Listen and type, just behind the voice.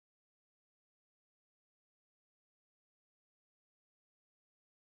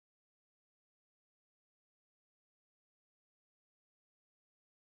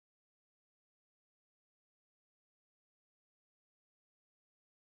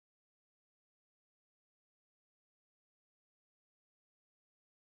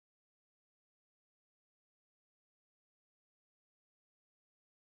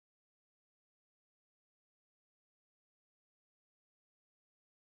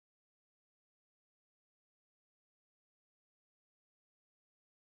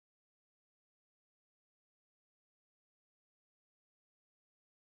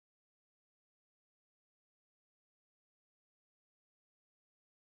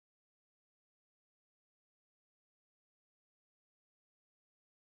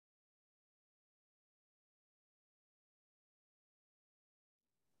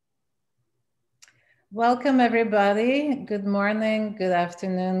Welcome, everybody. Good morning, good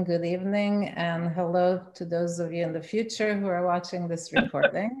afternoon, good evening, and hello to those of you in the future who are watching this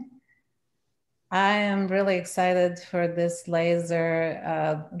recording. I am really excited for this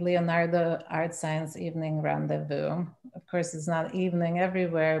laser Leonardo Art Science Evening Rendezvous. Of course, it's not evening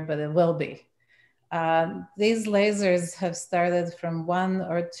everywhere, but it will be. These lasers have started from one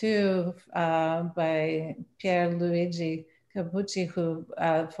or two by Pierluigi Capucci, who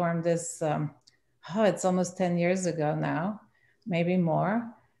formed this it's almost 10 years ago now, maybe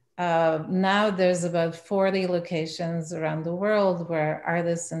more. Now there's about 40 locations around the world where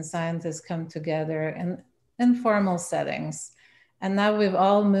artists and scientists come together in informal settings. And now we've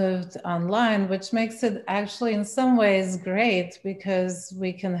all moved online, which makes it actually in some ways great because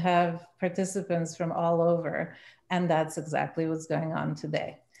we can have participants from all over. And that's exactly what's going on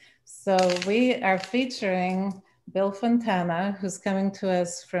today. So we are featuring Bill Fontana, who's coming to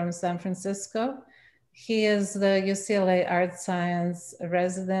us from San Francisco. He is the UCLA Art Science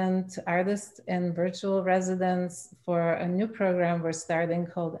resident artist in virtual residence for a new program we're starting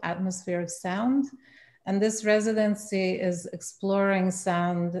called Atmosphere of Sound. And this residency is exploring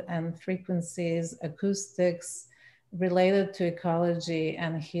sound and frequencies, acoustics related to ecology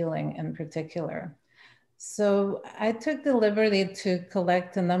and healing in particular. So I took the liberty to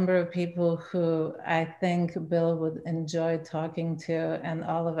collect a number of people who I think Bill would enjoy talking to and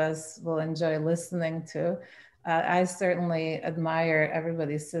all of us will enjoy listening to. I certainly admire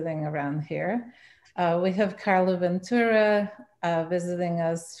everybody sitting around here. We have Carlo Ventura visiting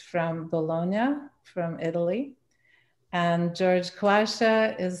us from Bologna, from Italy. And George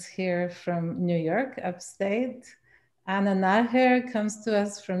Quasha is here from New York, upstate. Anna Nacher comes to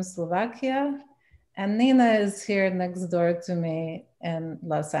us from Slovakia. And Nina is here next door to me in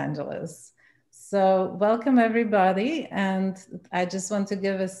Los Angeles. So welcome everybody. And I just want to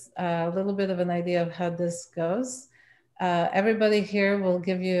give us a little bit of an idea of how this goes. Everybody here will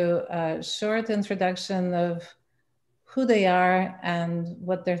give you a short introduction of who they are and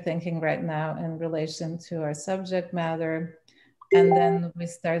what they're thinking right now in relation to our subject matter. And then we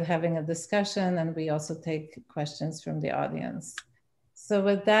start having a discussion and we also take questions from the audience. So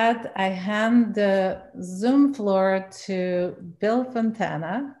with that, I hand the Zoom floor to Bill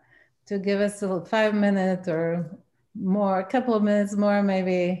Fontana to give us a 5-minute or more, a couple of minutes more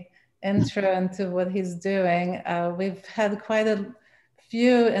maybe, intro into what he's doing. We've had quite a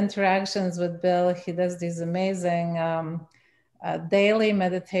few interactions with Bill. He does these amazing daily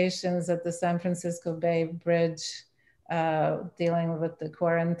meditations at the San Francisco Bay Bridge, dealing with the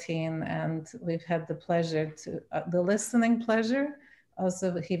quarantine. And we've had the pleasure to, the listening pleasure.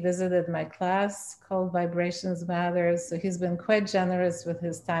 Also, he visited my class called Vibrations Matter. So he's been quite generous with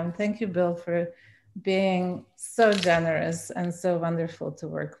his time. Thank you, Bill, for being so generous and so wonderful to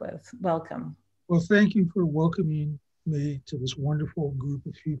work with. Welcome. Well, thank you for welcoming me to this wonderful group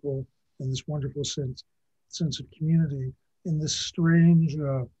of people and this wonderful sense of community in this strange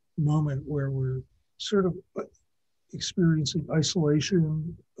moment where we're sort of experiencing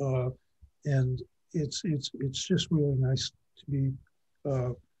isolation, and it's just really nice to be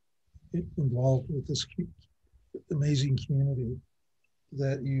involved with this amazing community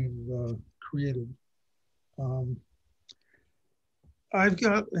that you've created. I've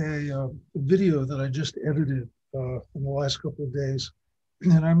got a video that I just edited in the last couple of days,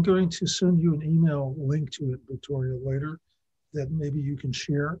 and I'm going to send you an email link to it, Victoria, later, that maybe you can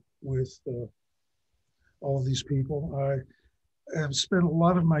share with all of these people. I have spent a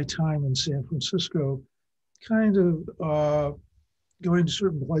lot of my time in San Francisco kind of going to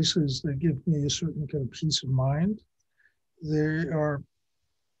certain places that give me a certain kind of peace of mind. There are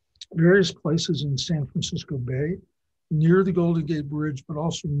various places in San Francisco Bay, near the Golden Gate Bridge, but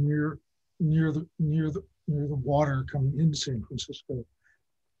also near the water coming into San Francisco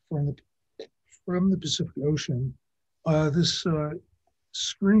from the Pacific Ocean. This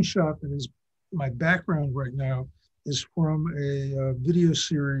screenshot that is my background right now is from a video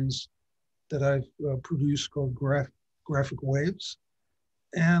series that I've produced called Graphic Waves.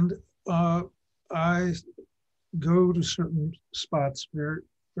 And I go to certain spots very,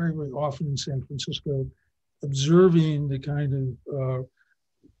 very, very often in San Francisco, observing the kind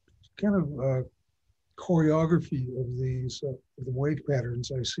of choreography of these of the wave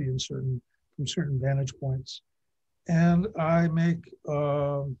patterns I see from certain vantage points, and I make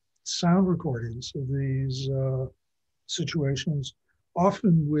sound recordings of these situations,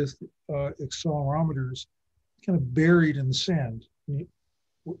 often with accelerometers kind of buried in the sand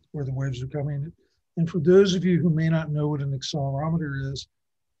where the waves are coming. And for those of you who may not know what an accelerometer is,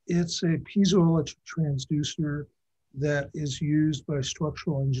 it's a piezoelectric transducer that is used by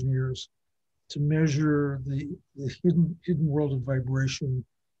structural engineers to measure the hidden world of vibration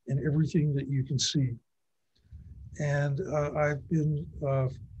and everything that you can see. And I've been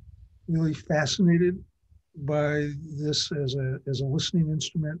really fascinated by this as a listening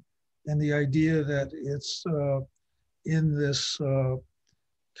instrument, and the idea that it's in this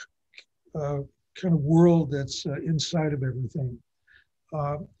kind of world that's inside of everything.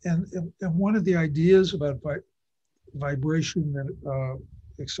 And one of the ideas about vibration that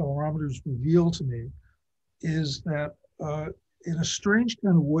accelerometers reveal to me is that in a strange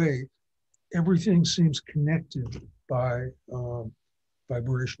kind of way, everything seems connected by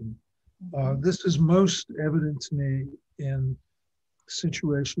vibration. This is most evident to me in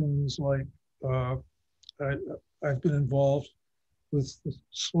situations like I've been involved with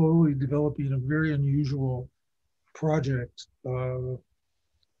slowly developing a very unusual project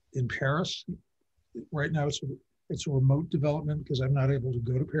in Paris. Right now it's a remote development because I'm not able to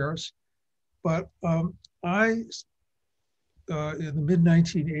go to Paris. But I, in the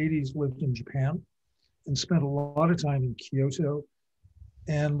mid-1980s, lived in Japan and spent a lot of time in Kyoto,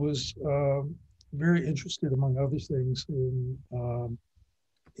 and was very interested, among other things, in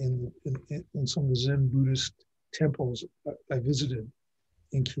some of the Zen Buddhist temples I visited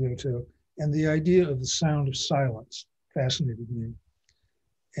in Kyoto. And the idea of the sound of silence fascinated me.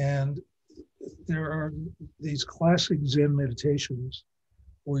 And there are these classic Zen meditations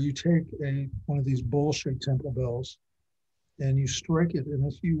where you take one of these bowl-shaped temple bells and you strike it. And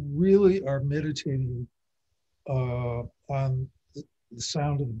if you really are meditating on the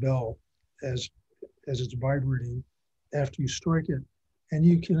sound of the bell as it's vibrating after you strike it, and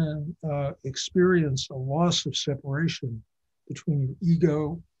you can experience a loss of separation between your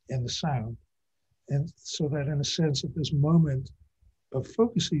ego and the sound. And so that in a sense, at this moment of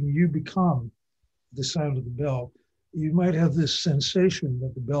focusing, you become the sound of the bell. You might have this sensation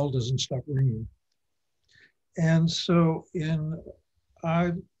that the bell doesn't stop ringing. And so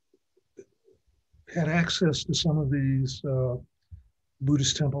I've had access to some of these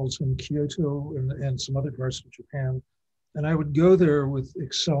Buddhist temples in Kyoto and some other parts of Japan. And I would go there with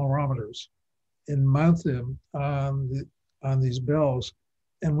accelerometers and mount them on these bells,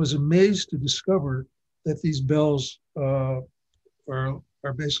 and was amazed to discover that these bells are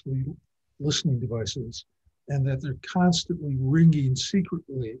basically listening devices, and that they're constantly ringing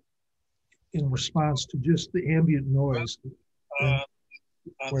secretly in response to just the ambient noise on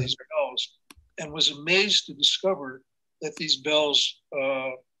these bells, and was amazed to discover that these bells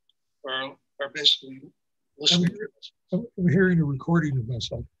are basically listening. I'm hearing a recording of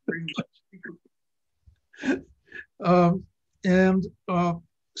myself.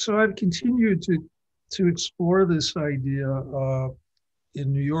 So I've continued to explore this idea.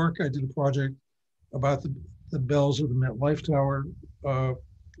 In New York, I did a project about the bells of the MetLife Tower, the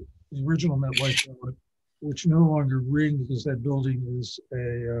original MetLife Tower, which no longer ring because that building is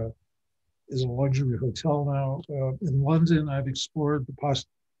a luxury hotel now. In London, I've explored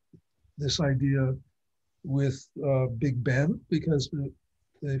this idea with Big Ben, because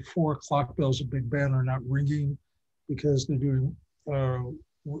the 4 clock bells of Big Ben are not ringing because they're doing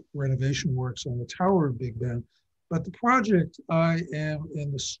renovation works on the tower of Big Ben. But the project I am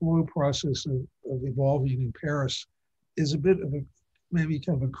in the slow process of evolving in Paris is a bit of maybe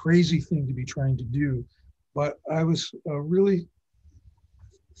kind of a crazy thing to be trying to do. But I was really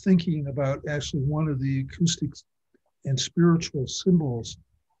thinking about actually one of the acoustic and spiritual symbols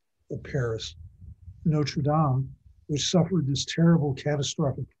of Paris, Notre Dame, which suffered this terrible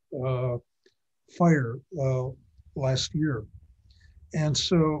catastrophic fire last year. And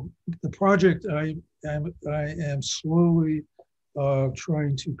so the project I am slowly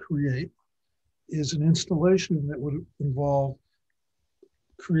trying to create is an installation that would involve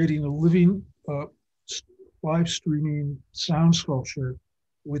creating a living live streaming sound sculpture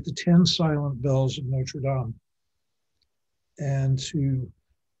with the 10 silent bells of Notre Dame, and to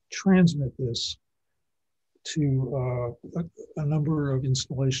transmit this to a number of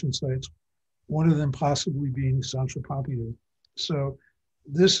installation sites, one of them possibly being Central Pompidou. So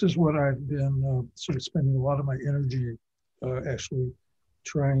this is what I've been sort of spending a lot of my energy actually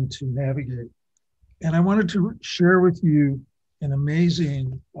trying to navigate. And I wanted to share with you an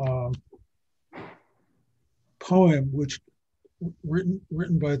amazing poem, which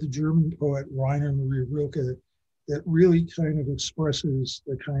written by the German poet Rainer Maria Rilke, that really kind of expresses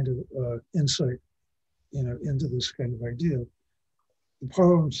the kind of insight, into this kind of idea. The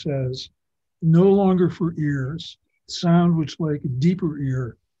poem says, "No longer for ears, sound which like a deeper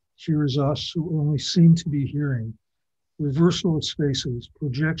ear hears us who only seem to be hearing, reversal of spaces,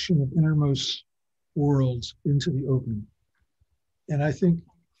 projection of innermost worlds into the open." And I think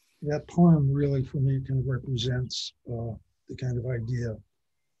that poem really, for me, kind of represents the kind of idea,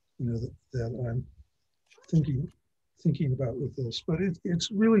 that I'm thinking about with this. But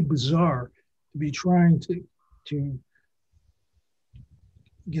it's really bizarre to be trying to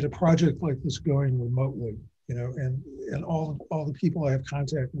get a project like this going remotely, and all the people I have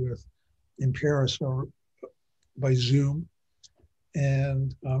contact with in Paris are by Zoom,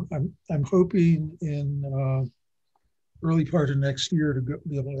 and I'm hoping in early part of next year to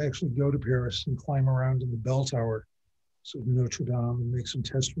be able to actually go to Paris and climb around in the bell tower, so Notre Dame, and make some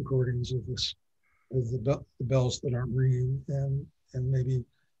test recordings of the bells that aren't ringing, and maybe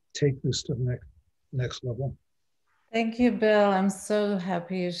take this to the next level. Thank you, Bill. I'm so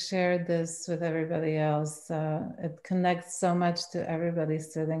happy you shared this with everybody else. It connects so much to everybody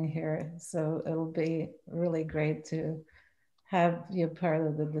sitting here. So it'll be really great to have you part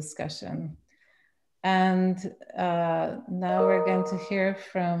of the discussion. And now we're going to hear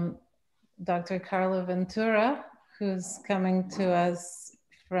from Dr. Carlo Ventura, who's coming to us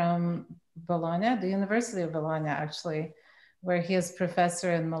from Bologna, the University of Bologna, actually, where he is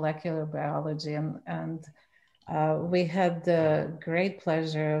professor in molecular biology. And we had the great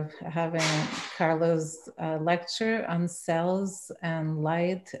pleasure of having Carlo's lecture on cells and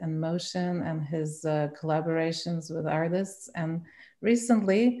light and motion and his collaborations with artists. And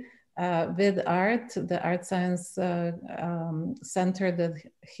recently, with art, the art science center that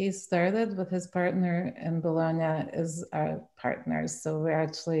he started with his partner in Bologna is our partners. So we're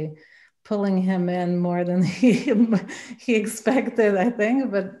actually pulling him in more than he expected, I think.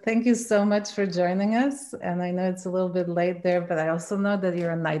 But thank you so much for joining us. And I know it's a little bit late there, but I also know that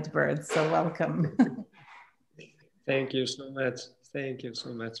you're a night bird, so welcome. Thank you so much. Thank you so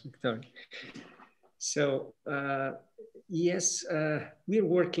much, Victoria. So yes, we're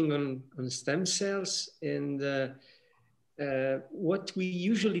working on stem cells, and what we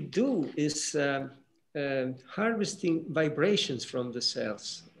usually do is harvesting vibrations from the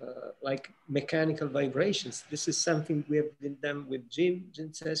cells, like mechanical vibrations. This is something we have been done with Jim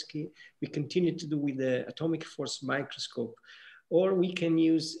Jenseski. We continue to do with the atomic force microscope, or we can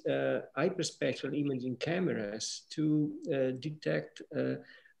use hyperspectral imaging cameras to detect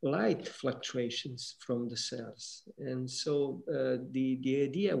light fluctuations from the cells. And so the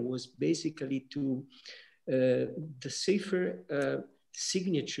idea was basically to decipher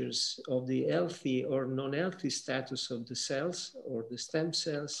signatures of the healthy or non-healthy status of the cells or the stem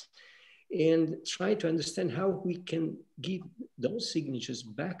cells, and try to understand how we can give those signatures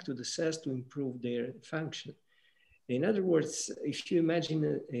back to the cells to improve their function. In other words, if you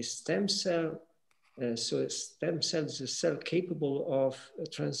imagine a stem cell, so a stem cell is a cell capable of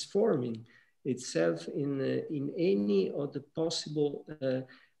transforming itself in any of the possible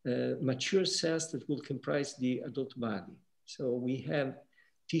mature cells that will comprise the adult body. So we have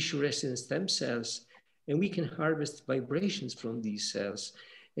tissue resident stem cells, and we can harvest vibrations from these cells.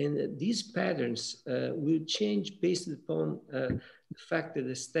 And these patterns will change based upon the fact that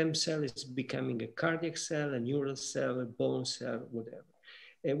the stem cell is becoming a cardiac cell, a neural cell, a bone cell, whatever.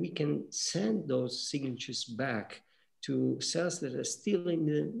 And we can send those signatures back to cells that are still in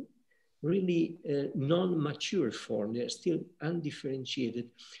the really non-mature form. They're still undifferentiated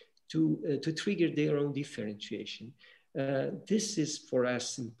to trigger their own differentiation. This is for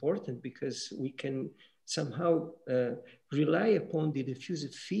us important because we can somehow rely upon the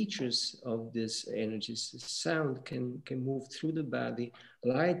diffusive features of these energies. Sound can move through the body.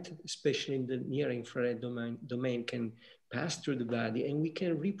 Light, especially in the near infrared domain, can pass through the body, and we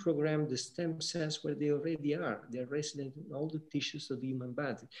can reprogram the stem cells where they already are. They're resident in all the tissues of the human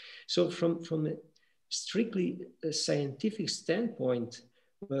body. So from a strictly scientific standpoint,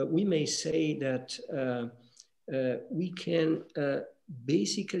 we may say that we can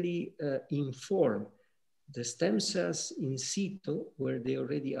basically inform the stem cells in situ, where they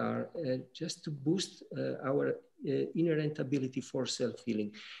already are, just to boost our inherent ability for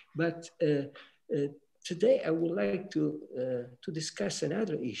self-healing. But today I would like to discuss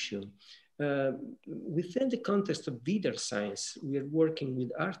another issue. Within the context of video science, we are working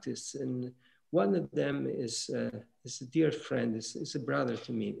with artists, and one of them is a dear friend, is a brother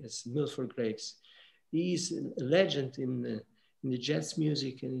to me, it's Milford Graves. He's a legend in the jazz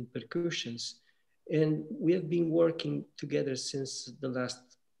music and in percussions. And we have been working together since the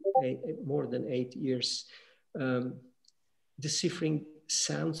last more than 8 years, deciphering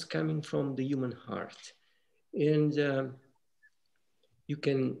sounds coming from the human heart. And you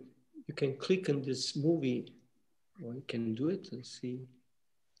can click on this movie, or you can do it and see.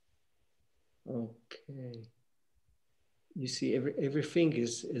 Okay. You see, everything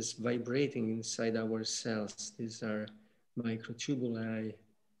is vibrating inside our cells. These are microtubuli.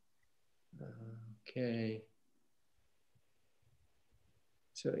 Okay.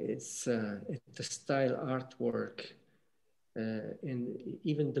 So it's a style artwork, and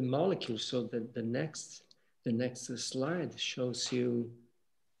even the molecules. So that the next slide shows you.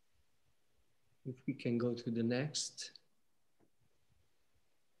 If we can go to the next.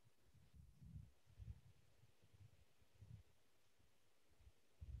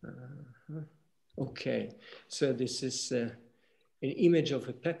 Okay, so this is an image of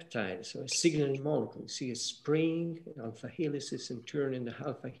a peptide, so a signaling molecule. You see a spring, alpha helices, and turn in the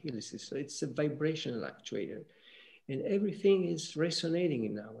alpha helices. So it's a vibrational actuator. And everything is resonating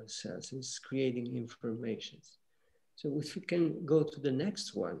in our cells. It's creating informations. So if we can go to the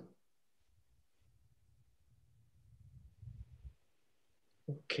next one.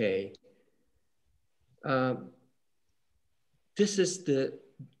 Okay. This is the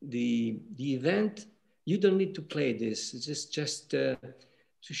event. You don't need to play this. It's just to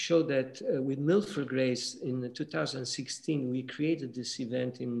show that with Milford Grace in 2016, we created this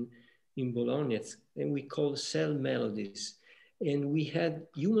event in Bologna, and we called Cell Melodies. And we had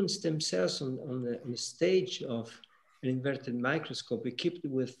human stem cells on the stage of an inverted microscope equipped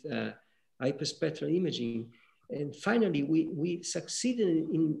with hyperspectral imaging. And finally, we succeeded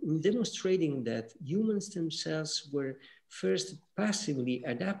in demonstrating that human stem cells were first passively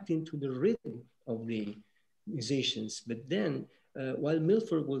adapting to the rhythm of the musicians. But then, while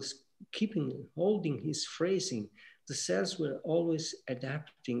Milford was holding his phrasing, the cells were always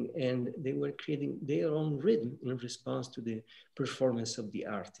adapting, and they were creating their own rhythm in response to the performance of the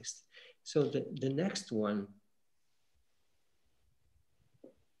artist. So the next one.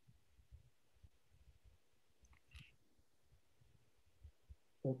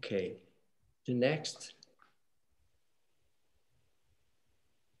 Okay, the next.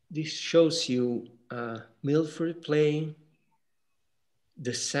 This shows you Milford playing,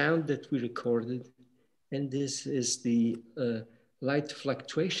 the sound that we recorded, and this is the light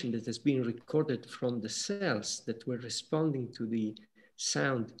fluctuation that has been recorded from the cells that were responding to the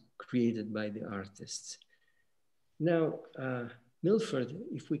sound created by the artists. Now, Milford,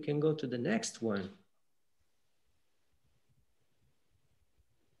 if we can go to the next one.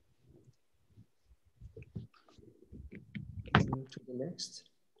 Can we go to the next?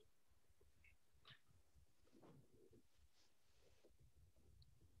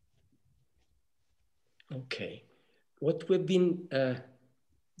 Okay, what we've been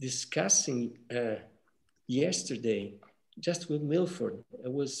discussing yesterday, just with Milford,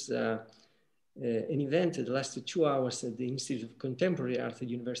 was an event that lasted 2 hours at the Institute of Contemporary Art at the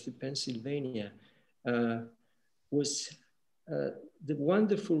University of Pennsylvania, was the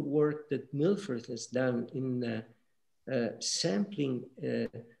wonderful work that Milford has done in sampling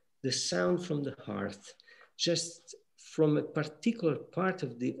the sound from the heart, just from a particular part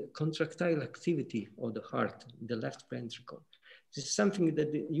of the contractile activity of the heart, the left ventricle. This is something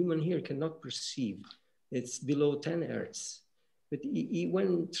that the human ear cannot perceive. It's below 10 hertz. But he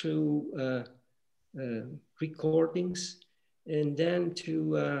went through recordings, and then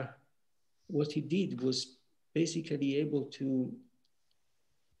what he did was basically able to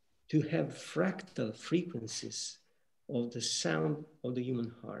have fractal frequencies of the sound of the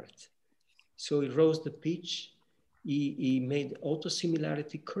human heart. So he rose the pitch. He made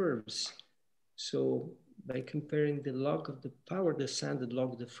autosimilarity curves. So by comparing the log of the power of the sound, the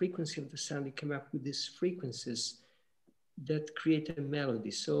log of the frequency of the sound, he came up with these frequencies that create a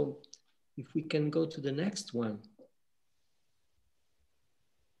melody. So if we can go to the next one.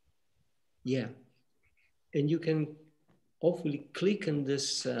 Yeah. And you can hopefully click on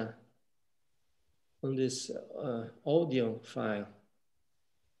this audio file.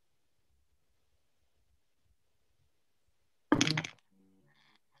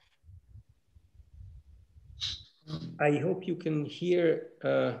 I hope you can hear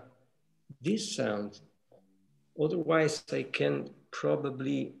this sound. Otherwise, I can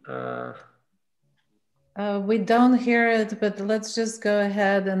probably... we don't hear it, but let's just go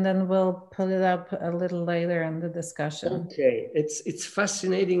ahead and then we'll put it up a little later in the discussion. Okay, it's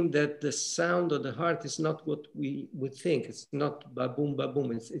fascinating that the sound of the heart is not what we would think. It's not ba-boom,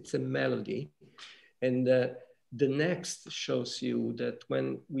 ba-boom, it's a melody. And the next shows you that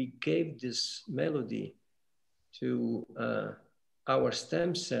when we gave this melody to our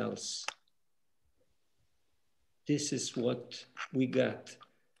stem cells, this is what we got.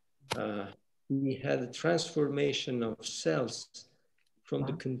 We had a transformation of cells from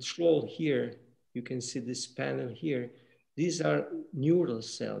the control here. You can see this panel here. These are neural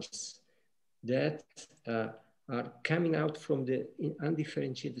cells that are coming out from the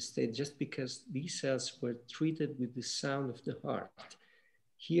undifferentiated state just because these cells were treated with the sound of the heart.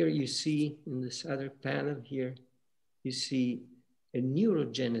 Here you see in this other panel here, you see a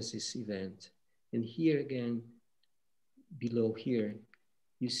neurogenesis event. And here again, below here,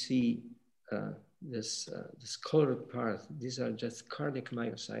 you see this colored part. These are just cardiac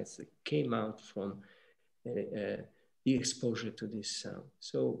myocytes that came out from the exposure to this sound.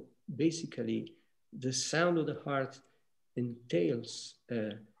 So basically, the sound of the heart entails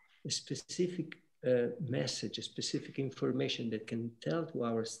a specific message, a specific information that can tell to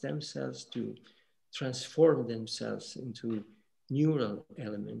our stem cells to transform themselves into neural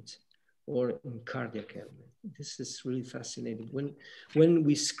element or in cardiac element. This is really fascinating. When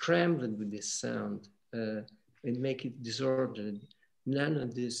we scrambled with this sound and make it disordered, none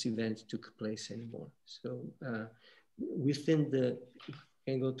of this event took place anymore. So within the,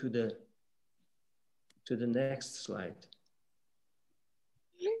 can go to the next slide.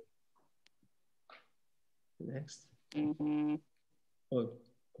 Next. Oh,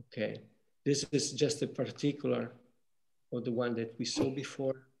 okay. This is just a particular of the one that we saw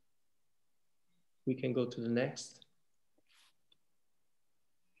before. We can go to the next.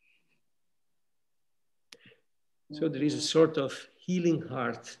 So there is a sort of healing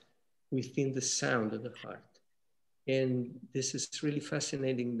heart within the sound of the heart. And this is really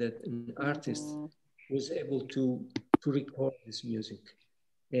fascinating that an artist was able to record this music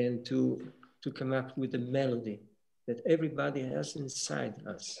and to come up with a melody that everybody has inside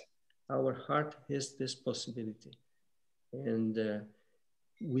us. Our heart has this possibility. And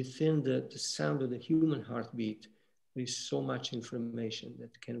within the sound of the human heartbeat, there is so much information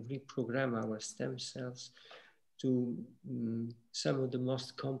that can reprogram our stem cells to some of the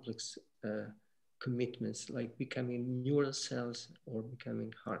most complex commitments, like becoming neural cells or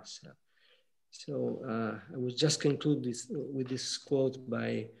becoming heart cells. So I will just conclude this with this quote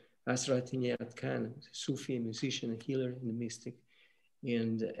by Asrat Inayat Khan, Sufi, a musician, a healer, and a mystic.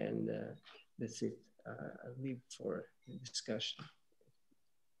 And that's it. I'll leave for discussion.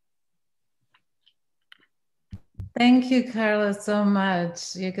 Thank you, Carlo, so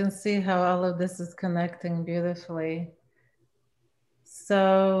much. You can see how all of this is connecting beautifully.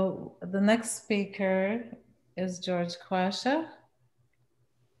 So the next speaker is George Quasha.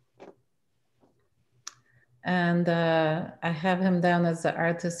 And I have him down as an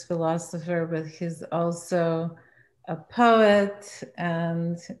artist philosopher, but he's also a poet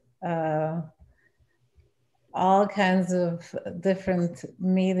and all kinds of different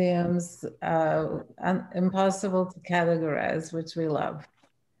mediums, impossible to categorize, which we love.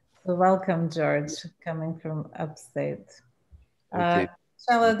 So welcome, George, coming from upstate. Okay.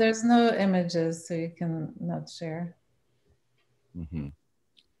 Shala, there's no images, so you can not share. Mm-hmm.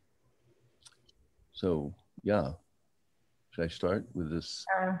 So, yeah. Should I start with this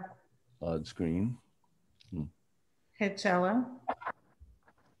odd screen? Hey, Shala.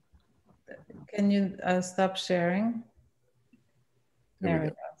 Can you stop sharing? There we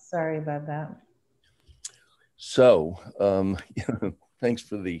go. Sorry about that. So, thanks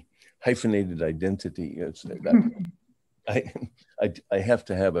for the hyphenated identity. I have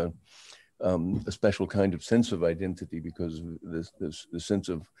to have a special kind of sense of identity because of the sense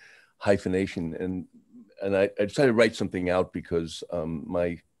of hyphenation, and I decided to write something out because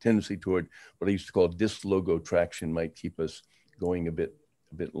my tendency toward what I used to call dislogo traction might keep us going a bit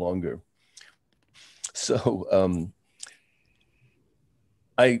longer. So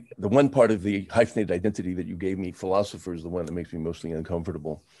the one part of the hyphenated identity that you gave me, philosopher, is the one that makes me mostly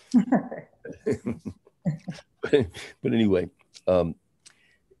uncomfortable. but anyway, what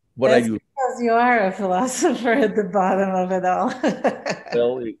That's I do. Because you are a philosopher at the bottom of it all.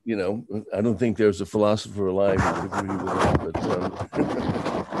 Well, you know, I don't think there's a philosopher alive who would agree with that.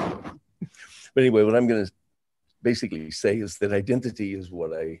 But anyway, what I'm going to basically say is that identity is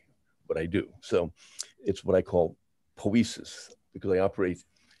what I do. So it's what I call poiesis, because I operate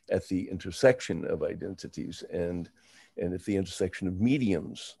at the intersection of identities and at the intersection of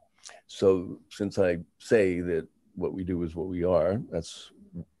mediums. So since I say that what we do is what we are, that's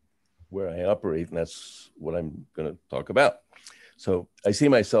where I operate, and that's what I'm going to talk about. So I see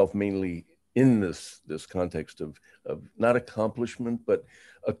myself mainly in this context of not accomplishment, but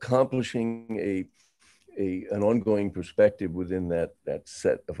accomplishing an ongoing perspective within that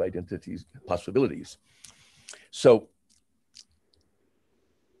set of identities, possibilities. So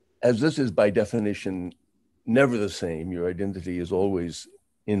as this is by definition never the same, your identity is always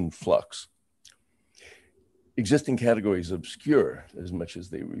in flux. Existing categories obscure as much as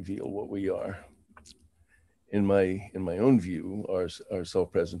they reveal what we are. In my own view, our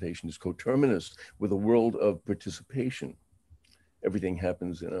self-presentation is coterminous with a world of participation. Everything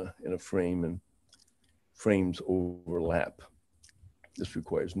happens in a frame, and frames overlap. This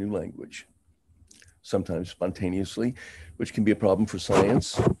requires new language, sometimes spontaneously, which can be a problem for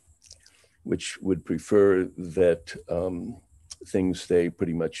science, which would prefer that things stay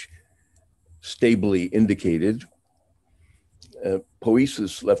pretty much stably indicated.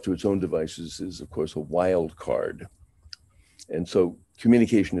 Poesis, left to its own devices, is of course a wild card. And so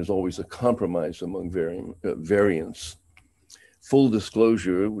communication is always a compromise among variants. Full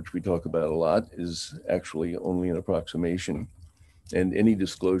disclosure, which we talk about a lot, is actually only an approximation. And any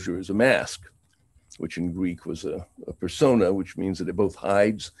disclosure is a mask, which in Greek was a persona, which means that it both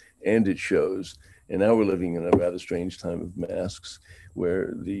hides and it shows. And now we're living in a rather strange time of masks,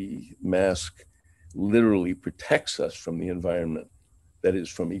 where the mask literally protects us from the environment, that is,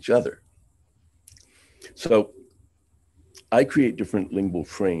 from each other. So I create different lingual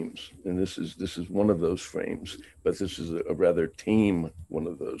frames, and this is one of those frames, but this is a rather tame one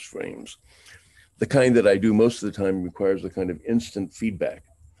of those frames. The kind that I do most of the time requires a kind of instant feedback,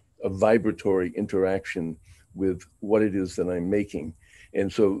 a vibratory interaction with what it is that I'm making.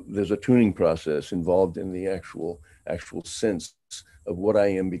 And so there's a tuning process involved in the actual sense of what I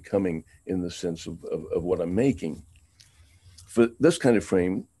am becoming in the sense of what I'm making. For this kind of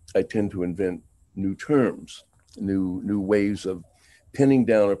frame, I tend to invent new terms, new ways of pinning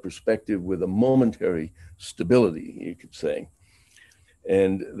down a perspective with a momentary stability, you could say.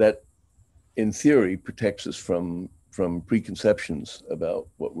 And that, in theory, protects us from preconceptions about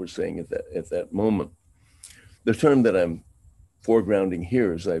what we're saying at that moment. The term that I'm foregrounding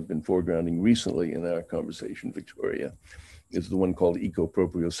here, as I've been foregrounding recently in our conversation, Victoria, is the one called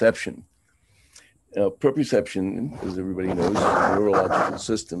eco-proprioception. Now, proprioception, as everybody knows, is a neurological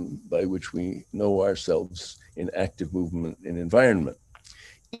system by which we know ourselves in active movement and environment.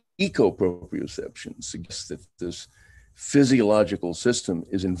 Eco-proprioception suggests that this physiological system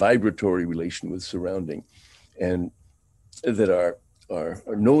is in vibratory relation with surrounding, and that our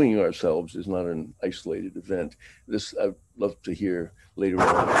knowing ourselves is not an isolated event. This, I'd love to hear later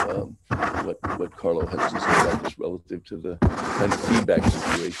on what Carlo has to say about this relative to the kind of feedback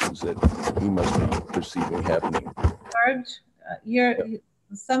situations that he must be perceiving happening. George,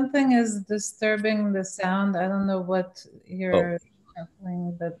 something is disturbing the sound. I don't know what you're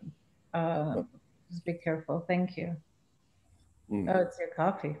shuffling, but just be careful. Thank you. Oh, it's your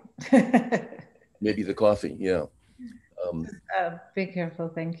coffee. Maybe the coffee, yeah. Be careful,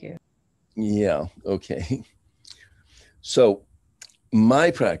 thank you. Yeah, okay. So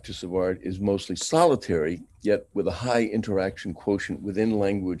my practice of art is mostly solitary, yet with a high interaction quotient within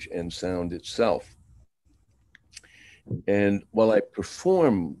language and sound itself. And while I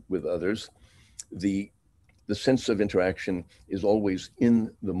perform with others, the sense of interaction is always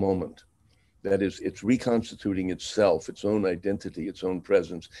in the moment. That is, it's reconstituting itself, its own identity, its own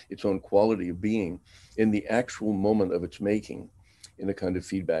presence, its own quality of being in the actual moment of its making in a kind of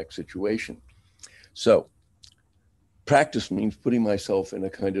feedback situation. So practice means putting myself in a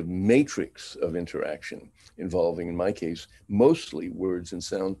kind of matrix of interaction involving, in my case, mostly words and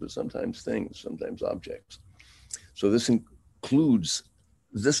sounds, but sometimes things, sometimes objects. So this includes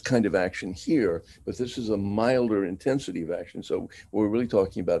this kind of action here, but this is a milder intensity of action. So we're really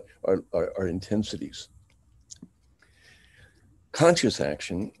talking about our intensities. Conscious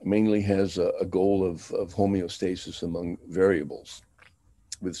action mainly has a goal of homeostasis among variables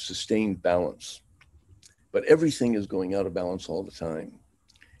with sustained balance. But everything is going out of balance all the time.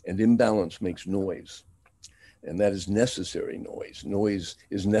 And imbalance makes noise. And that is necessary noise. Noise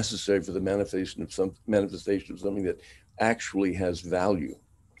is necessary for the manifestation of something that actually has value.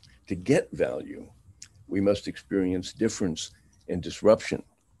 To get value, we must experience difference and disruption.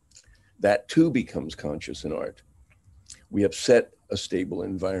 That too becomes conscious in art. We upset a stable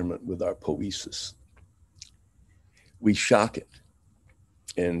environment with our poesis. We shock it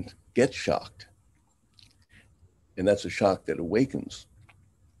and get shocked. And that's a shock that awakens.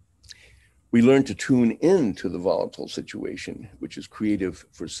 We learn to tune in to the volatile situation, which is creative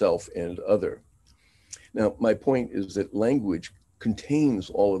for self and other. Now, my point is that language contains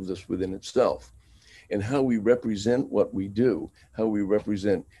all of this within itself. And how we represent what we do, how we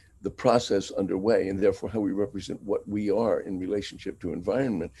represent the process underway, and therefore how we represent what we are in relationship to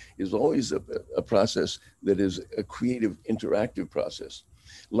environment is always a process that is a creative, interactive process.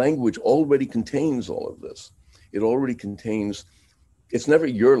 Language already contains all of this. It already contains, it's never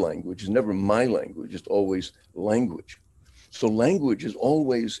your language, it's never my language, it's always language. So language is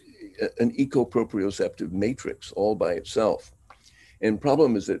always an eco-proprioceptive matrix all by itself. And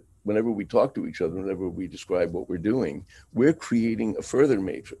problem is that whenever we talk to each other, whenever we describe what we're doing, we're creating a further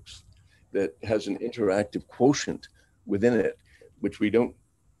matrix that has an interactive quotient within it, which we don't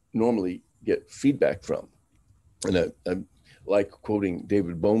normally get feedback from. And like quoting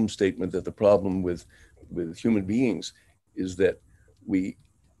David Bohm's statement that the problem with human beings is that we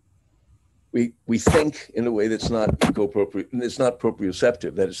think in a way that's not eco-appropriate, it's not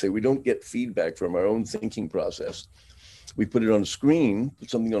proprioceptive. That is to say, we don't get feedback from our own thinking process. We put it on a screen, put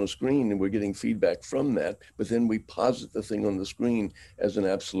something on a screen, and we're getting feedback from that, but then we posit the thing on the screen as an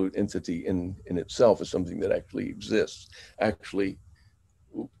absolute entity in itself, as something that actually exists. Actually,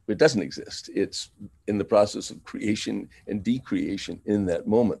 it doesn't exist. It's in the process of creation and decreation in that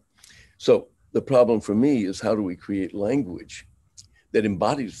moment. So the problem for me is, how do we create language that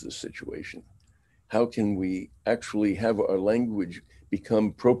embodies this situation? How can we actually have our language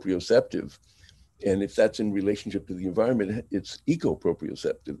become proprioceptive? And if that's in relationship to the environment, it's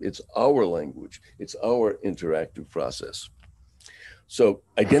eco-proprioceptive. It's our language. It's our interactive process. So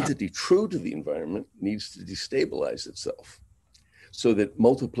identity true to the environment needs to destabilize itself so that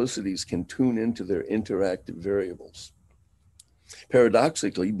multiplicities can tune into their interactive variables.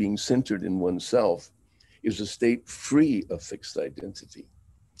 Paradoxically, being centered in oneself is a state free of fixed identity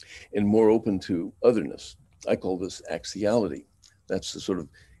and more open to otherness. I call this axiality. That's the sort of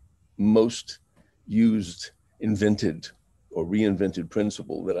most used, invented, or reinvented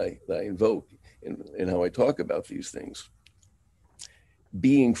principle that I invoke in how I talk about these things.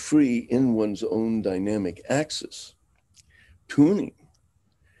 Being free in one's own dynamic axis, tuning,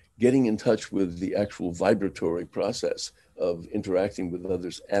 getting in touch with the actual vibratory process of interacting with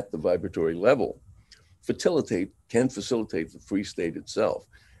others at the vibratory level, can facilitate the free state itself.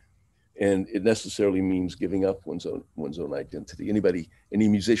 And it necessarily means giving up one's own identity. Any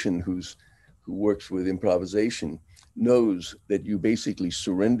musician who works with improvisation knows that you basically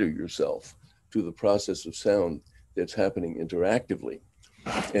surrender yourself to the process of sound that's happening interactively.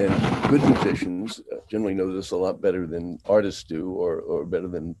 And good musicians generally know this a lot better than artists do, or better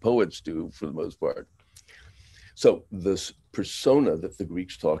than poets do for the most part. So this persona that the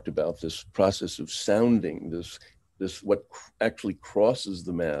Greeks talked about, this process of sounding, this what actually crosses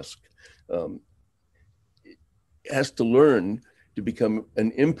the mask, has to learn to become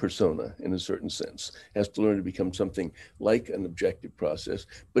an impersona in a certain sense, has to learn to become something like an objective process,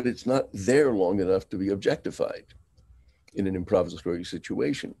 but it's not there long enough to be objectified in an improvisatory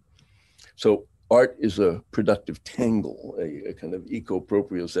situation. So art is a productive tangle, a kind of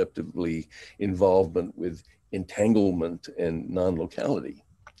eco-proprioceptively involvement with entanglement and non-locality.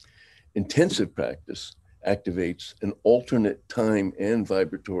 Intensive practice activates an alternate time and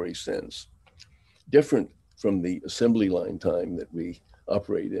vibratory sense, different from the assembly line time that we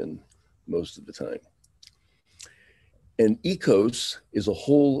operate in most of the time. And ecos is a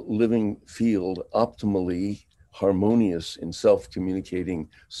whole living field, optimally harmonious in self-communicating,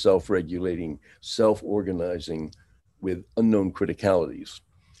 self-regulating, self-organizing with unknown criticalities.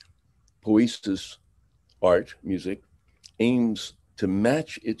 Poiesis, art, music, aims to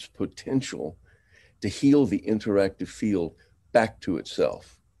match its potential to heal the interactive field back to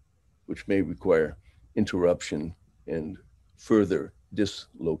itself, which may require interruption and further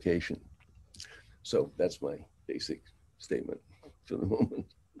dislocation. So that's my basic statement for the moment.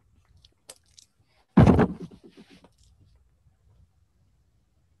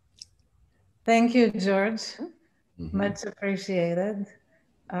 Thank you, George. Much apprecited.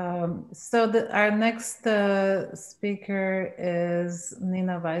 So our next speaker is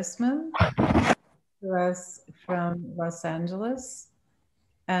Nina Waisman, to us from Los Angeles.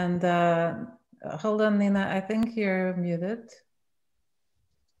 And hold on, Nina, I think you're muted.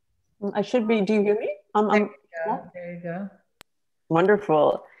 I should be. Do you hear me? There you go.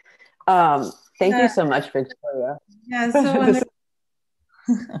 Wonderful. Thank you so much, Victoria. Yeah, so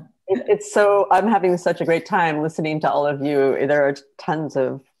it's so, I'm having such a great time listening to all of you. There are tons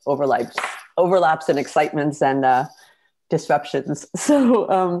of overlaps and excitements and disruptions.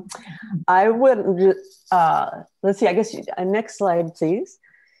 So I would, let's see, I guess, next slide, please.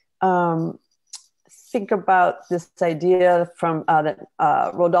 Think about this idea from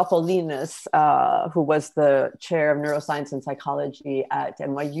Rodolfo Linus, who was the chair of neuroscience and psychology at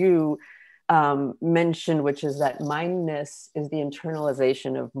NYU, mentioned, which is that mindness is the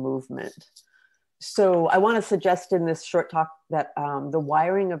internalization of movement. So I want to suggest in this short talk that the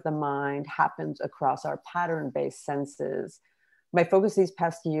wiring of the mind happens across our pattern-based senses. My focus these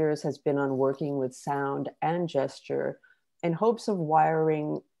past years has been on working with sound and gesture in hopes of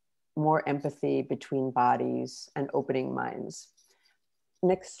wiring more empathy between bodies and opening minds.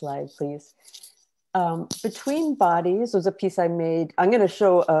 Next slide, please. Between Bodies was a piece I made. I'm going to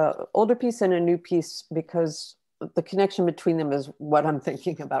show an older piece and a new piece because the connection between them is what I'm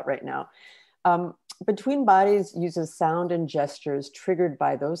thinking about right now. Between Bodies uses sound and gestures triggered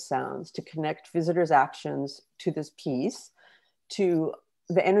by those sounds to connect visitors' actions to this piece to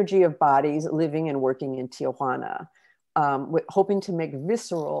the energy of bodies living and working in Tijuana, hoping to make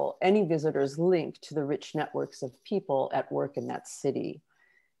visceral any visitor's link to the rich networks of people at work in that city.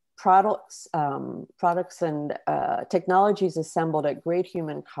 Products and technologies assembled at great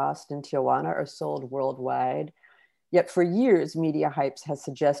human cost in Tijuana are sold worldwide. Yet for years, media hypes has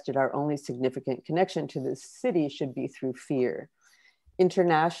suggested our only significant connection to this city should be through fear.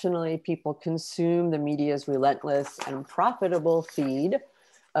 Internationally, people consume the media's relentless and profitable feed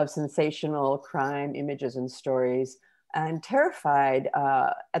of sensational crime images and stories. And terrified,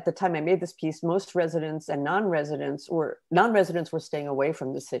 at the time I made this piece, most residents and non-residents were staying away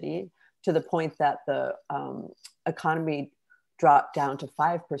from the city, to the point that the economy dropped down to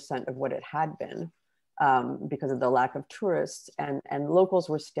 5% of what it had been because of the lack of tourists, and locals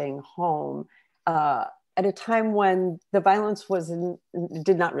were staying home at a time when the violence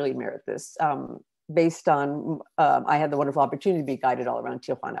did not really merit this, based on, I had the wonderful opportunity to be guided all around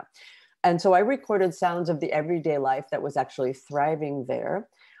Tijuana. And so I recorded sounds of the everyday life that was actually thriving there.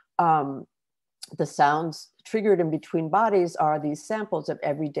 The sounds triggered in between bodies are these samples of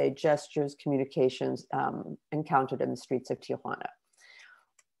everyday gestures, communications encountered in the streets of Tijuana.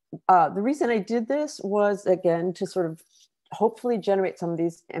 The reason I did this was, again, to sort of hopefully generate some of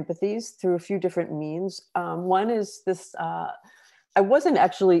these empathies through a few different means. One is this, I wasn't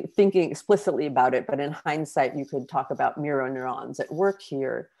actually thinking explicitly about it, but in hindsight, you could talk about mirror neurons at work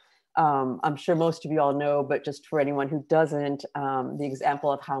here. I'm sure most of you all know, but just for anyone who doesn't, the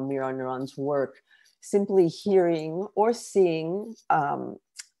example of how mirror neurons work, simply hearing or seeing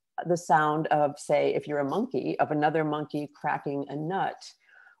the sound of, say, if you're a monkey, of another monkey cracking a nut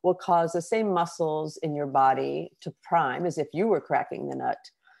will cause the same muscles in your body to prime as if you were cracking the nut.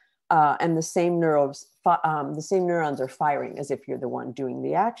 And the same neurons are firing as if you're the one doing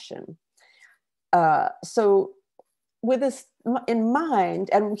the action. So with this in mind,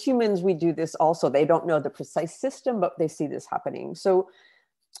 and humans, we do this also, they don't know the precise system, but they see this happening. So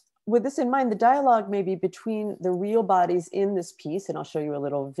with this in mind, the dialogue may be between the real bodies in this piece, and I'll show you a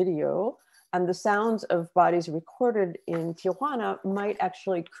little video, and the sounds of bodies recorded in Tijuana might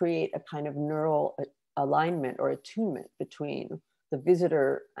actually create a kind of neural alignment or attunement between the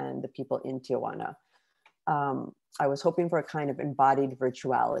visitor and the people in Tijuana. I was hoping for a kind of embodied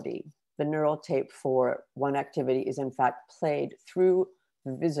virtuality. The neural tape for one activity is in fact played through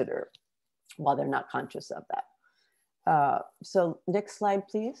the visitor while they're not conscious of that. So next slide,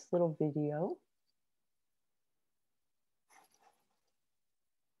 please, little video.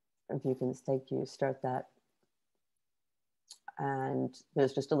 If you can, thank you, start that. And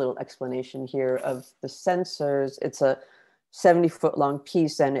there's just a little explanation here of the sensors. It's a 70-foot long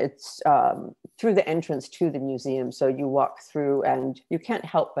piece, and it's through the entrance to the museum. So you walk through and you can't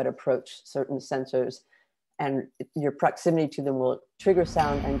help but approach certain sensors, and your proximity to them will trigger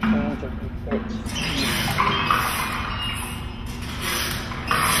sound and change in pitch.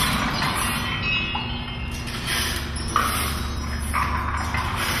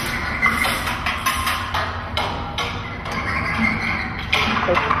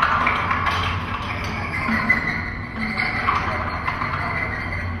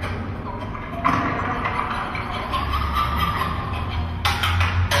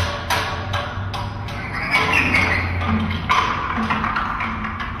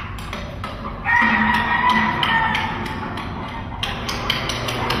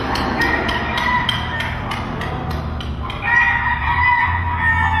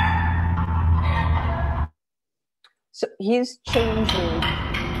 So he's changing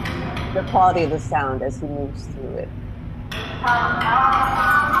the quality of the sound as he moves through it.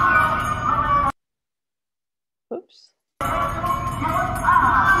 Oops.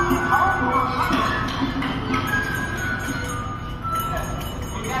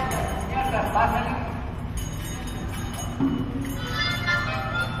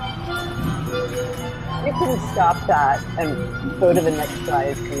 You can stop that and go to the next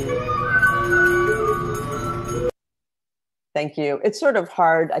slide, please. Thank you. It's sort of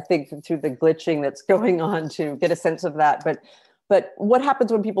hard, I think, through the glitching that's going on to get a sense of that. But what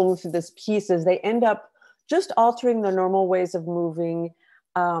happens when people move through this piece is they end up just altering their normal ways of moving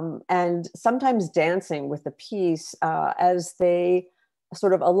and sometimes dancing with the piece as they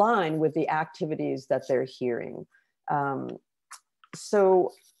sort of align with the activities that they're hearing.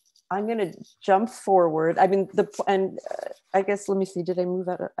 So I'm going to jump forward. I mean, I guess, let me see, did I move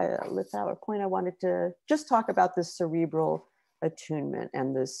out? Let's have a point. I wanted to just talk about this cerebral attunement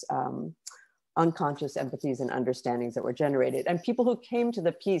and this unconscious empathies and understandings that were generated. And people who came to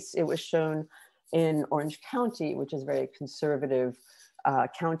the piece, it was shown in Orange County, which is a very conservative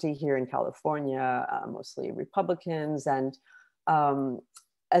county here in California, mostly Republicans. And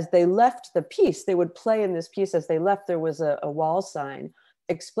as they left the piece, they would play in this piece. As they left, there was a wall sign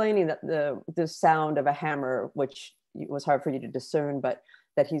explaining that the sound of a hammer, which was hard for you to discern, but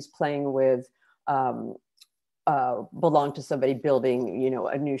that he's playing with, belonged to somebody building,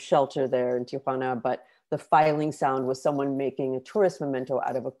 a new shelter there in Tijuana. But the filing sound was someone making a tourist memento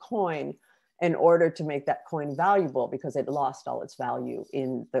out of a coin in order to make that coin valuable, because it lost all its value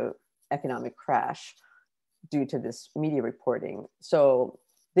in the economic crash due to this media reporting. So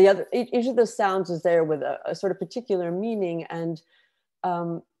each of the sounds is there with a sort of particular meaning, and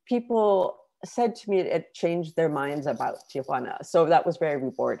people said to me it changed their minds about Tijuana. So that was very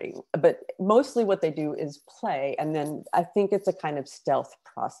rewarding. But mostly what they do is play, and then I think it's a kind of stealth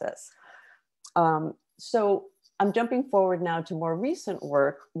process. So I'm jumping forward now to more recent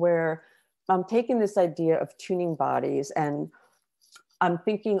work where I'm taking this idea of tuning bodies, and I'm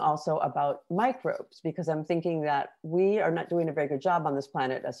thinking also about microbes, because I'm thinking that we are not doing a very good job on this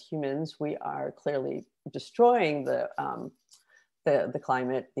planet as humans. We are clearly destroying the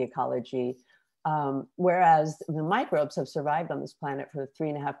climate, the ecology, whereas the microbes have survived on this planet for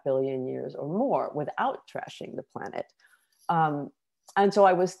 3.5 billion years or more without trashing the planet. And so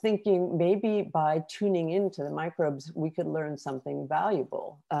I was thinking maybe by tuning into the microbes, we could learn something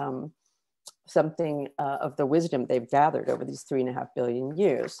valuable. Something of the wisdom they've gathered over these 3.5 billion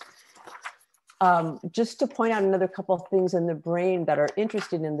years. Just to point out another couple of things in the brain that are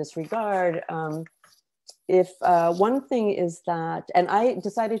interesting in this regard, one thing is that, and I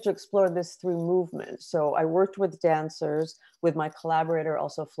decided to explore this through movement. So I worked with dancers, with my collaborator,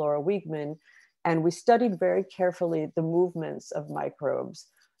 also Flora Wiegman, and we studied very carefully the movements of microbes.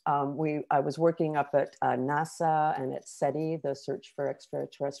 I was working up at NASA and at SETI, the Search for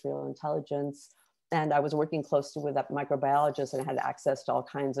Extraterrestrial Intelligence. And I was working closely with that microbiologist and had access to all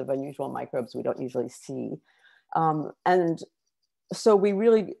kinds of unusual microbes we don't usually see. And so we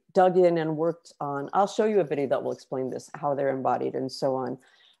really dug in and worked on, I'll show you a video that will explain this, how they're embodied and so on.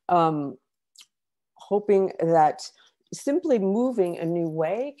 Hoping that simply moving a new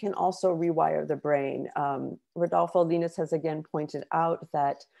way can also rewire the brain. Rodolfo Linus has again pointed out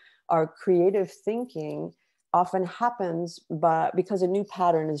that our creative thinking often happens because a new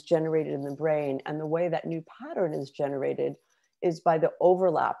pattern is generated in the brain. And the way that new pattern is generated is by the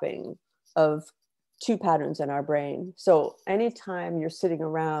overlapping of two patterns in our brain. So anytime you're sitting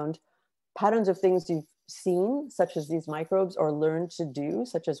around, patterns of things you've seen, such as these microbes, or learned to do,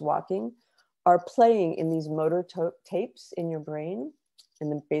 such as walking, are playing in these motor tapes in your brain, in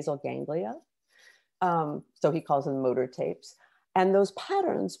the basal ganglia. So he calls them motor tapes. And those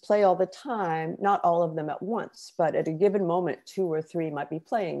patterns play all the time, not all of them at once, but at a given moment, 2 or 3 might be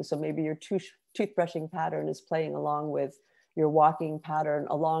playing. So maybe your toothbrushing pattern is playing along with your walking pattern,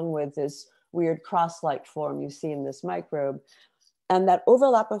 along with this weird cross-like form you see in this microbe. And that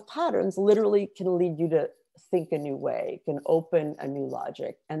overlap of patterns literally can lead you to think a new way, can open a new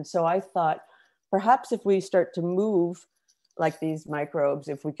logic. And so I thought, perhaps if we start to move like these microbes,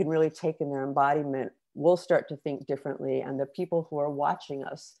 if we can really take in their embodiment, we'll start to think differently. And the people who are watching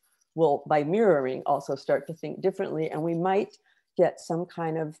us will, by mirroring, also start to think differently. And we might get some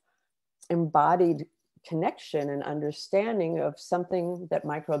kind of embodied connection and understanding of something that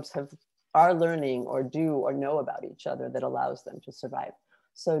microbes are learning or do or know about each other that allows them to survive.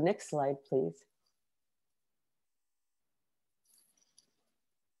 So next slide, please.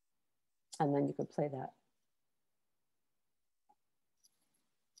 And then you could play that.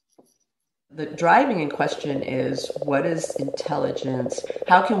 The driving in question is, what is intelligence?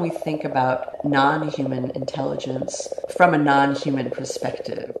 How can we think about non-human intelligence from a non-human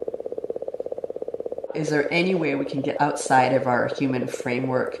perspective? Is there any way we can get outside of our human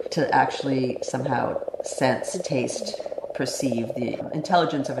framework to actually somehow sense, taste, perceive the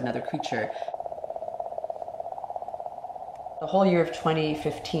intelligence of another creature? The whole year of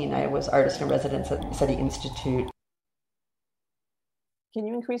 2015, I was artist in residence at the SETI Institute. Can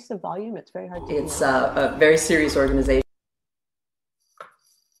you increase the volume? It's very hard to It's a very serious organization.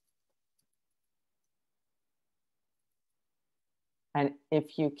 And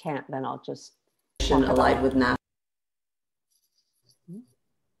if you can't, then I'll just allied with Nacher.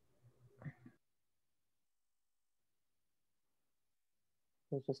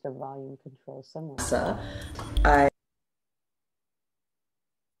 There's just a volume control somewhere.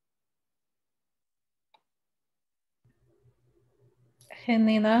 Hey,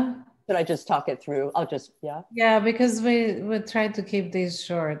 Nina. Should I just talk it through? I'll just, yeah. Yeah, because we try to keep these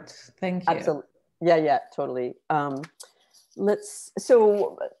short. Thank you. Absolutely. Yeah, totally.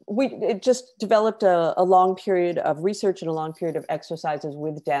 So we just developed a long period of research and a long period of exercises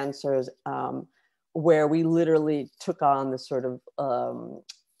with dancers where we literally took on the sort of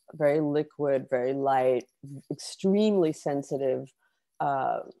very liquid, very light, extremely sensitive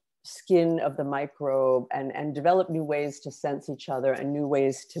skin of the microbe, and developed new ways to sense each other and new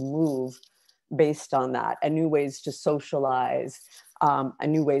ways to move based on that, and new ways to socialize,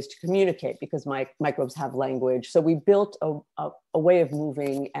 and new ways to communicate, because microbes have language. So we built a way of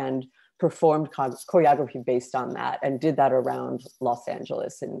moving and performed choreography based on that, and did that around Los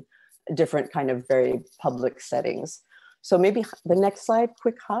Angeles in different kind of very public settings. So maybe the next slide,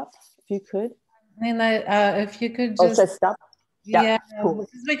 quick hop, if you could. Nina, if you could just... Oh, says stop? Yeah, cool.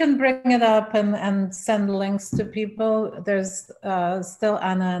 because we can bring it up and send links to people. There's still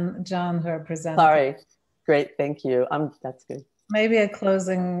Anna and John who are presenting. Sorry, great, thank you. That's good. Maybe a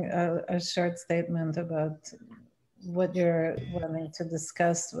closing, a short statement about what you're wanting to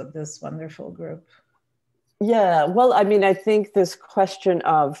discuss with this wonderful group. Yeah, well, I mean, I think this question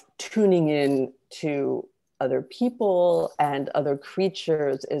of tuning in to other people and other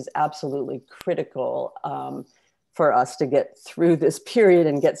creatures is absolutely critical for us to get through this period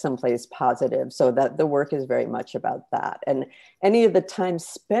and get someplace positive. So that the work is very much about that. And any of the time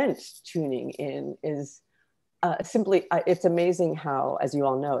spent tuning in is simply, it's amazing how, as you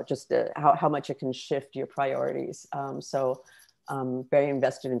all know, just how much it can shift your priorities. So I'm very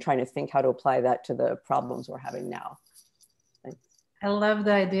invested in trying to think how to apply that to the problems we're having now. Thanks. I love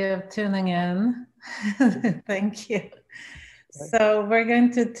the idea of tuning in. Thank you. So we're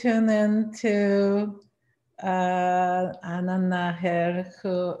going to tune in to Anna Nacher,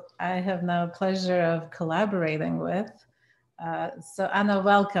 who I have now the pleasure of collaborating with. So Anna,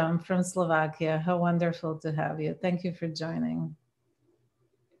 welcome from Slovakia. How wonderful to have you. Thank you for joining.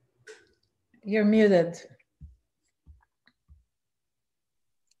 You're muted.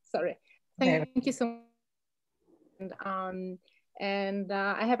 Sorry. Thank you so much. And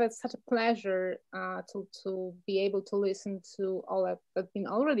I have such a pleasure to be able to listen to all that's been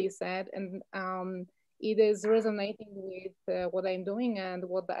already said. And it is resonating with what I'm doing and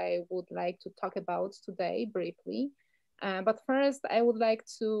what I would like to talk about today briefly. But first, I would like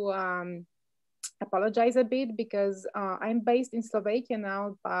to apologize a bit because I'm based in Slovakia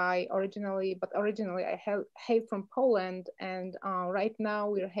now originally I hail from Poland, and right now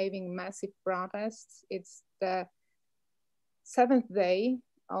we're having massive protests. It's the 7th day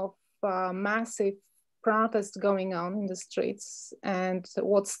of massive protests going on in the streets, and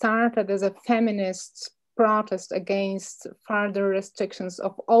what started as a feminist protest against further restrictions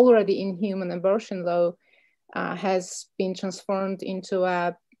of already inhuman abortion law has been transformed into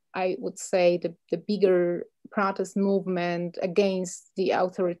I would say the bigger protest movement against the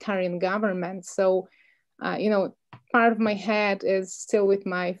authoritarian government. So, you know, part of my head is still with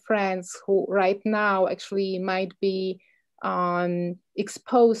my friends who right now actually might be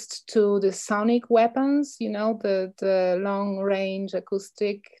exposed to the sonic weapons, you know, the long range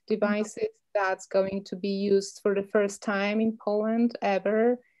acoustic devices that's going to be used for the first time in Poland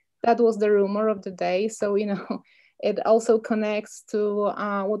ever. That was the rumor of the day. So, you know, it also connects to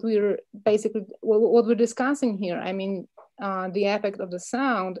what we're discussing here. I mean, the effect of the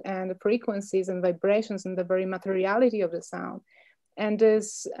sound and the frequencies and vibrations and the very materiality of the sound. And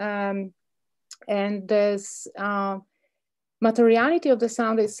this materiality of the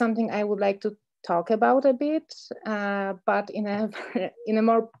sound is something I would like to talk about a bit, but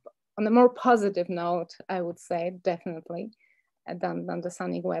on a more positive note, I would say, definitely, than the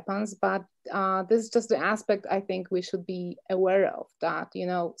sonic weapons. But this is just the aspect I think we should be aware of, that, you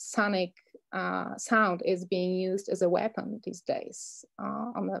know, sonic sound is being used as a weapon these days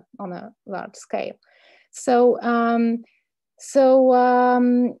on a large scale. So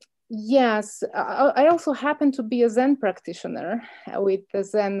yes, I also happen to be a Zen practitioner with the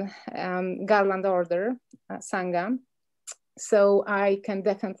Zen Garland order, Sangha. So I can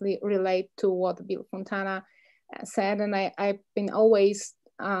definitely relate to what Bill Fontana said, and I've been always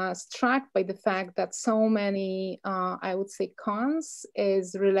struck by the fact that so many, I would say, cons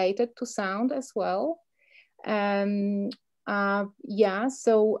is related to sound as well. Yeah,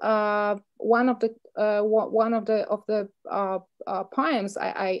 so one of the poems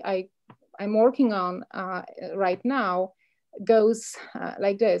I'm working on right now goes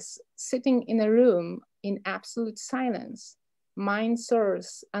like this: sitting in a room in absolute silence, mind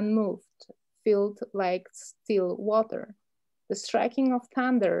soars unmoved, filled like still water. The striking of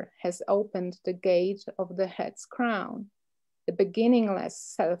thunder has opened the gate of the head's crown. The beginningless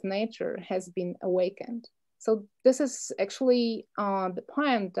self-nature has been awakened. So this is actually the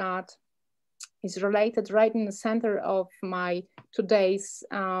poem that is related right in the center of my today's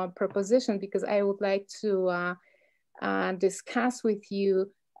proposition, because I would like to discuss with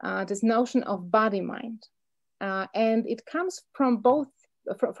you this notion of body-mind. And it comes from both,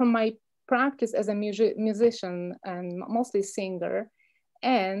 from my practice as a musician and mostly singer,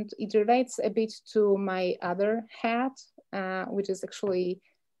 and it relates a bit to my other hat, which is actually,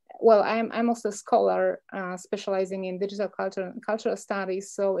 well, I'm also a scholar specializing in digital culture and cultural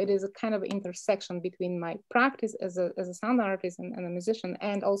studies. So it is a kind of intersection between my practice as a sound artist and a musician,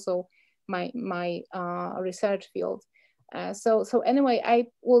 and also my research field. So anyway, I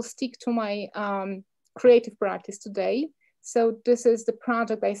will stick to my creative practice today. So this is the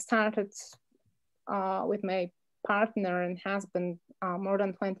project I started with my partner and husband more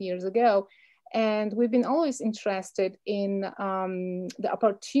than 20 years ago. And we've been always interested in the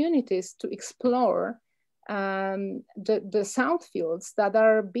opportunities to explore the sound fields that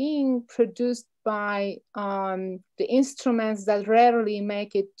are being produced by the instruments that rarely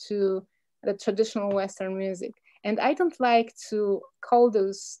make it to the traditional Western music. And I don't like to call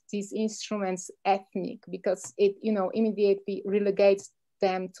these instruments ethnic, because it, you know, immediately relegates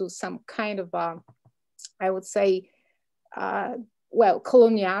them to some kind of, I would say, well,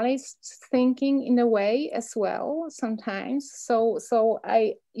 colonialist thinking in a way as well sometimes. So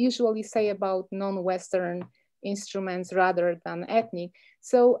I usually say about non-Western instruments rather than ethnic.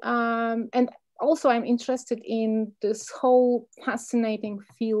 So, and also I'm interested in this whole fascinating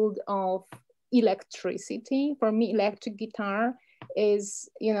field of electricity. For me, electric guitar is,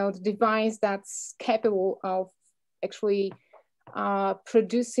 you know, the device that's capable of actually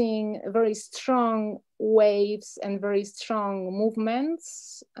producing very strong waves and very strong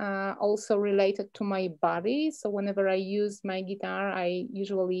movements, also related to my body. So whenever I use my guitar, I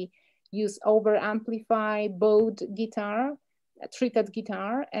usually use over amplified bowed guitar, treated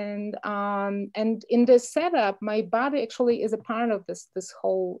guitar, and in this setup, my body actually is a part of this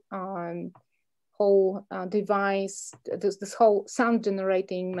whole device, this whole sound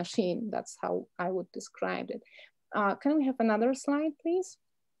generating machine. That's how I would describe it. Can we have another slide, please?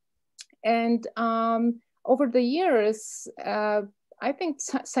 And over the years, I think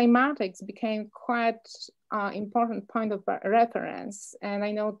cymatics became quite important point of reference. And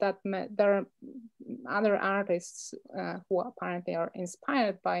I know that there are other artists who apparently are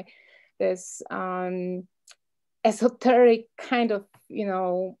inspired by this esoteric kind of, you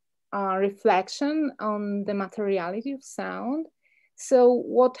know, reflection on the materiality of sound. So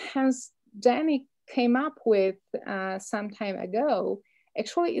what Hans Jenny came up with some time ago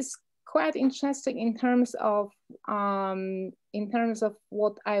actually is quite interesting in terms of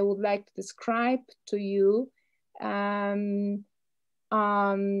what I would like to describe to you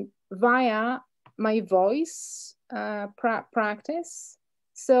via my voice practice.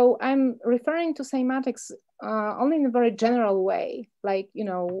 So I'm referring to cymatics only in a very general way, like, you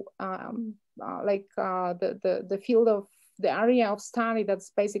know, the field of the area of study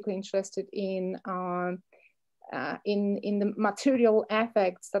that's basically interested in the material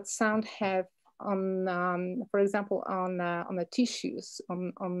effects that sound have on, for example, on the tissues,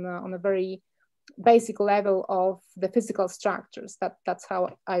 on a very basic level of the physical structures. That's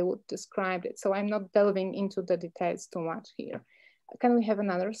how I would describe it. So I'm not delving into the details too much here. Can we have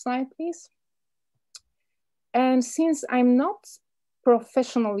another slide, please? And since I'm not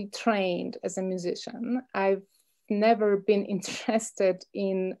professionally trained as a musician, I've never been interested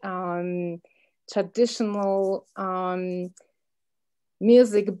in traditional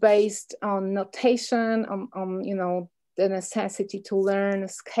music based on notation, on you know, the necessity to learn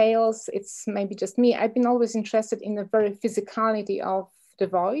scales. It's maybe just me. I've been always interested in the very physicality of the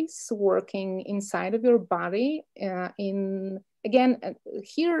voice working inside of your body. Here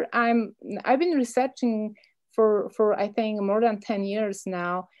I've been researching for I think more than 10 years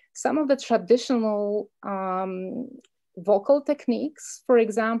now, some of the traditional vocal techniques, for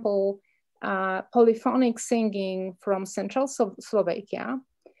example, polyphonic singing from Central Slovakia,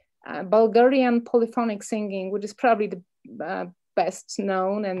 Bulgarian polyphonic singing, which is probably the best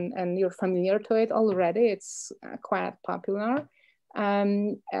known, and you're familiar to it already. It's quite popular.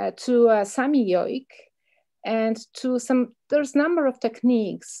 To Sami yoik, and to there's a number of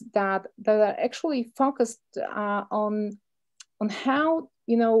techniques that are actually focused on how,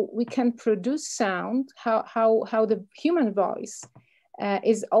 you know, we can produce sound, how the human voice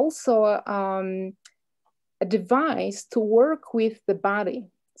is also a device to work with the body.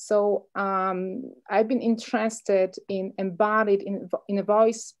 So I've been interested in embodied in a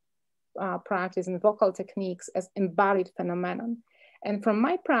voice practice and vocal techniques as embodied phenomenon. And from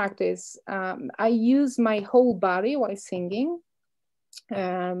my practice, I use my whole body while singing,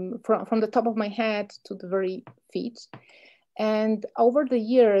 from the top of my head to the very feet. And over the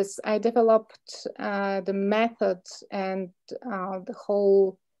years, I developed the method and the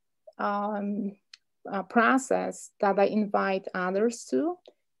whole process that I invite others to.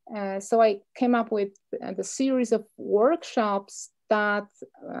 So I came up with the series of workshops that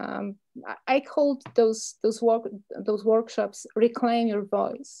I called those workshops "Reclaim Your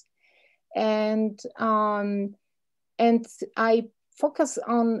Voice," and I focus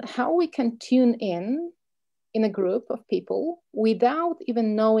on how we can tune in a group of people without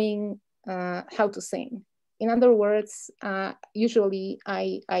even knowing how to sing. In other words, usually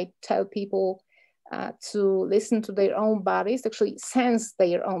I tell people to listen to their own bodies, actually sense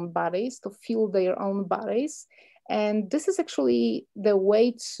their own bodies, to feel their own bodies. And this is actually the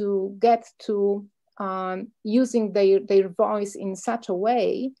way to get to using their voice in such a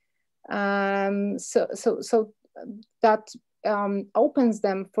way so that opens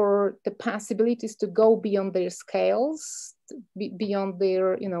them for the possibilities to go beyond their scales, beyond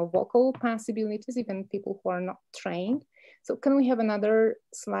their vocal possibilities, even people who are not trained. So can we have another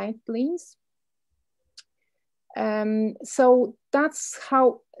slide, please? So that's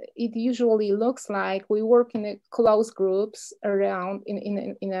how it usually looks like. We work in close groups around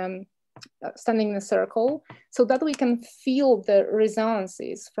standing in a circle, so that we can feel the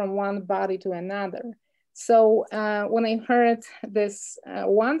resonances from one body to another. So when I heard this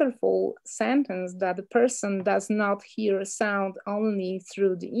wonderful sentence that the person does not hear sound only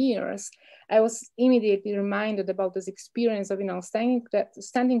through the ears, I was immediately reminded about this experience of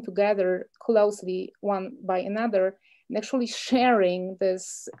standing together closely one by another and actually sharing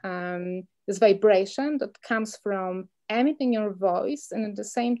this this vibration that comes from emitting your voice and at the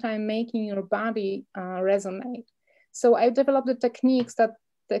same time making your body resonate. So I developed the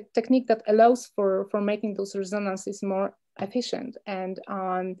technique that allows for making those resonances more efficient. And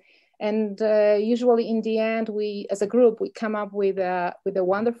usually in the end, we as a group, we come up with a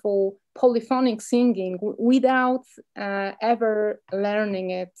wonderful polyphonic singing without ever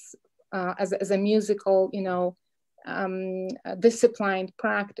learning it as a musical, disciplined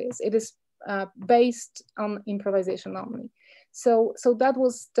practice. It is based on improvisation only. So that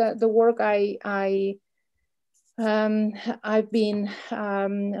was the work I've been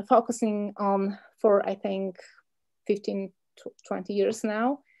focusing on for, I think, 15 to 20 years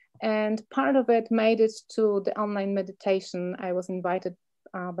now. And part of it made it to the online meditation I was invited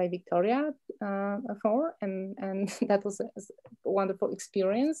by Victoria for, and that was a wonderful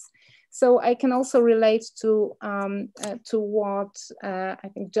experience. So I can also relate to what I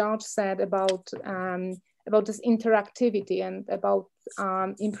think George said about this interactivity and about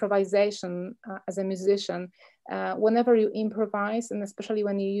improvisation as a musician. Whenever you improvise, and especially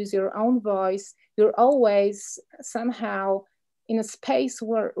when you use your own voice, you're always somehow in a space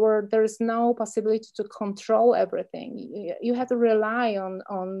where there is no possibility to control everything. You have to rely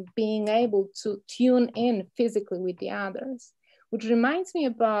on being able to tune in physically with the others, which reminds me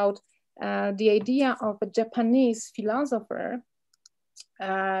about the idea of a Japanese philosopher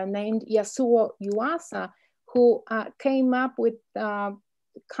named Yasuo Yuasa, who came up with two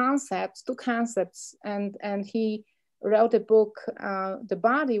concepts, and he wrote a book, The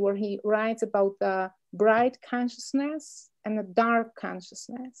Body, where he writes about the bright consciousness and a dark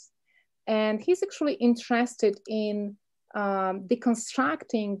consciousness. And he's actually interested in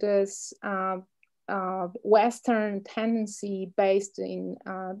deconstructing this Western tendency based in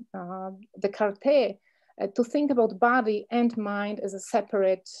Descartes to think about body and mind as a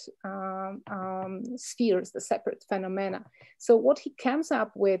separate spheres, the separate phenomena. So what he comes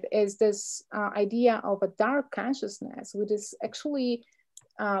up with is this idea of a dark consciousness, which is actually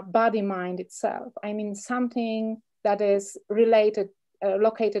body mind itself. I mean, something that is related,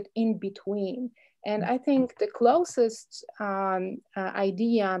 located in between. And I think the closest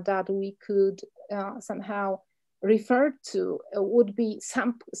idea that we could somehow refer to would be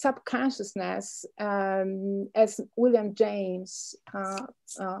some subconsciousness, as William James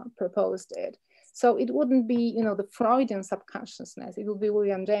proposed it. So it wouldn't be, the Freudian subconsciousness, it would be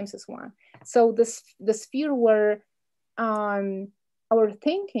William James's one. So the sphere where our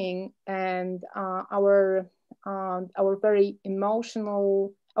thinking and our very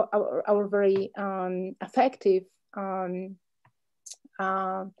emotional, our very affective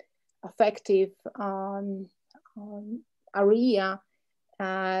area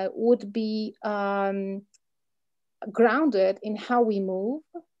would be grounded in how we move,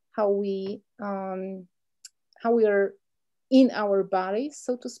 how we are in our bodies,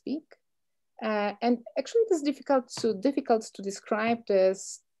 so to speak. And actually, it is difficult to describe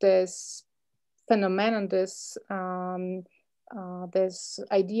this phenomenon, this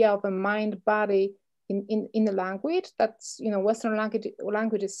idea of a mind body in a language that's, Western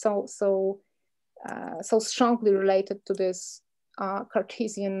language is so strongly related to this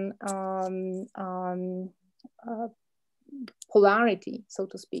Cartesian polarity, so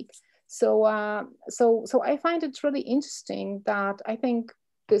to speak. So I find it really interesting that I think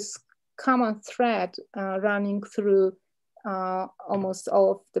this common thread running through almost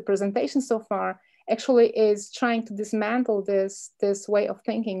all of the presentations so far actually is trying to dismantle this way of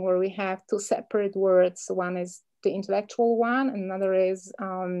thinking where we have two separate words. One is the intellectual one, and another is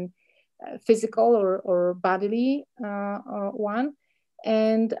physical or bodily one.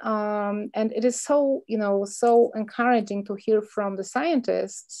 And it is so, so encouraging to hear from the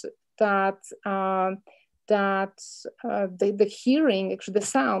scientists that the hearing, actually the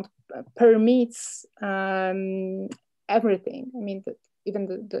sound, permeates everything. I mean, even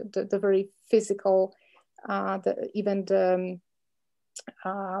the very physical,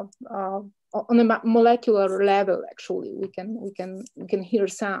 on a molecular level, actually, we can hear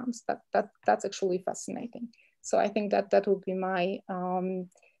sounds. That's actually fascinating. So I think that would be my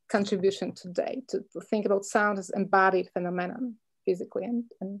contribution today, to think about sound as embodied phenomenon physically. And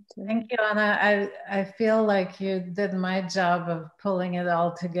thank you, Anna. I feel like you did my job of pulling it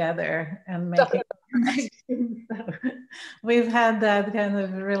all together and making so we've had that kind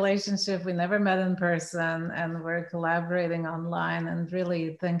of relationship. We never met in person, and we're collaborating online and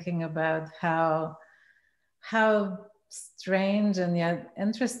really thinking about how strange and yet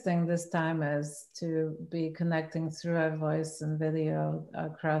interesting this time is to be connecting through our voice and video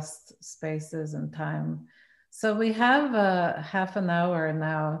across spaces and time. So we have half an hour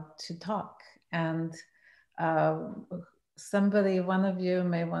now to talk, and one of you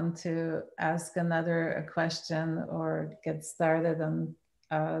may want to ask a question or get started on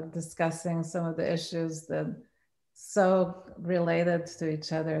discussing some of the issues that so related to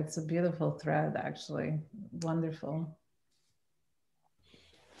each other. It's a beautiful thread, actually. Wonderful.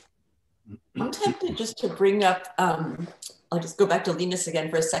 I'm tempted just to bring up, I'll just go back to Linus again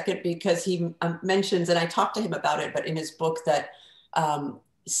for a second, because he mentions, and I talked to him about it, but in his book, that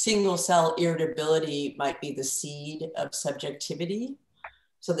single cell irritability might be the seed of subjectivity.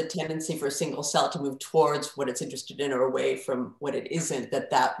 So the tendency for a single cell to move towards what it's interested in or away from what it isn't,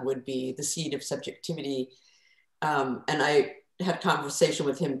 that would be the seed of subjectivity. And I had a conversation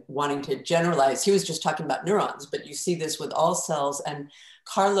with him wanting to generalize. He was just talking about neurons, but you see this with all cells. And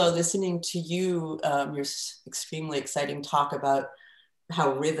Carlo, listening to you, your extremely exciting talk about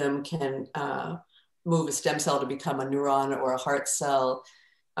how rhythm can move a stem cell to become a neuron or a heart cell,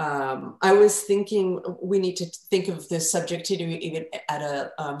 I was thinking we need to think of this subjectivity even at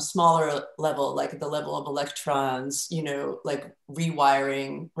a smaller level, like at the level of electrons, like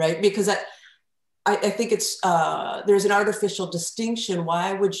rewiring, right? Because I think it's, there's an artificial distinction.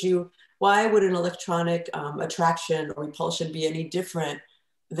 Why would an electronic attraction or repulsion be any different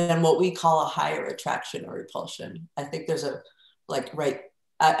than what we call a higher attraction or repulsion? I think there's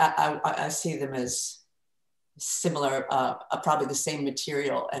I see them as similar, probably the same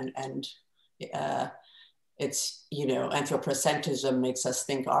material, and it's, anthropocentrism makes us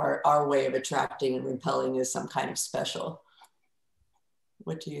think our way of attracting and repelling is some kind of special.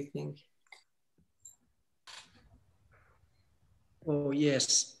 What do you think? Oh,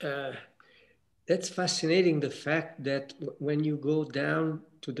 yes. That's fascinating, the fact that when you go down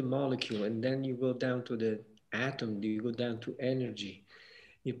to the molecule and then you go down to the atom, you go down to energy,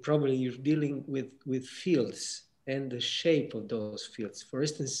 you're dealing with fields and the shape of those fields. For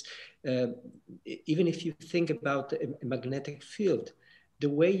instance, even if you think about a magnetic field, the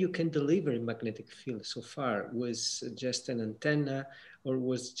way you can deliver a magnetic field so far was just an antenna, or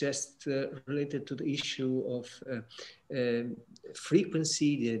was just related to the issue of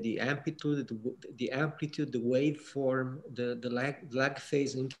frequency, the amplitude, the waveform, the lag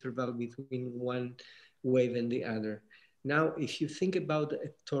phase interval between one wave and the other. Now, if you think about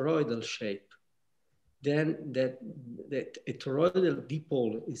a toroidal shape, then that a toroidal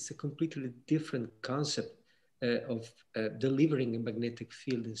dipole is a completely different concept of delivering a magnetic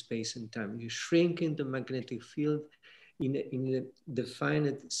field in space and time. You shrink in the magnetic field in a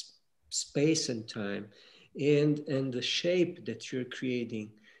defined space and time, and the shape that you're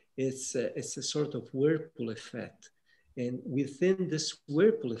creating, it's a sort of whirlpool effect. And within this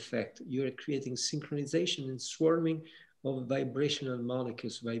whirlpool effect, you're creating synchronization and swarming of vibrational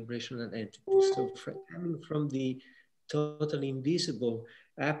molecules, vibrational entities. So coming from the totally invisible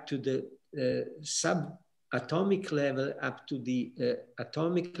up to the subatomic level, up to the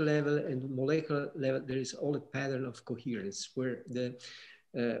atomic level and molecular level, there is all a pattern of coherence where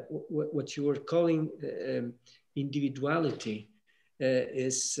what you were calling individuality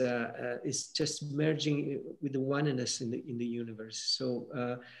is just merging with the oneness in the universe.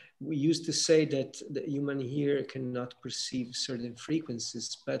 So we used to say that the human ear cannot perceive certain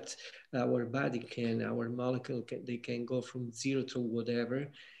frequencies, but our body can, our molecule can, they can go from 0 to whatever.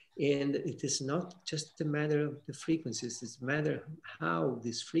 And it is not just a matter of the frequencies, it's a matter how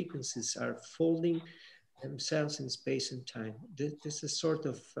these frequencies are folding themselves in space and time. This is sort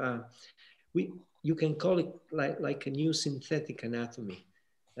of, you can call it like a new synthetic anatomy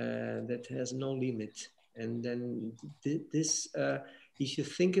that has no limit. And then this, if you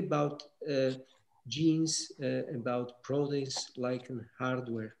think about genes, about proteins like in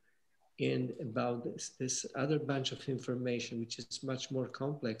hardware, and about this other bunch of information, which is much more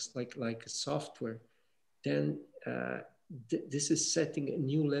complex, like a software, then this is setting a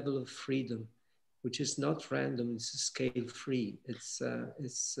new level of freedom, which is not random, it's scale free. It's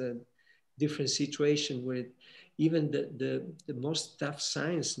a different situation where even the most tough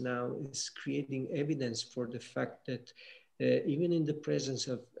science now is creating evidence for the fact that even in the presence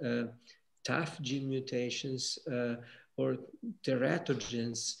of tough gene mutations or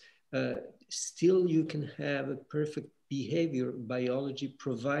teratogens, still you can have a perfect behavior biology,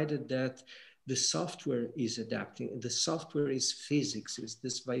 provided that the software is adapting. The software is physics, is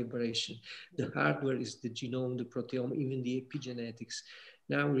this vibration. The hardware is the genome, the proteome, even the epigenetics.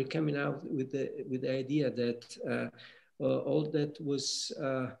 Now we're coming out with the idea that all that was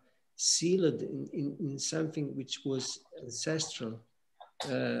sealed in something which was ancestral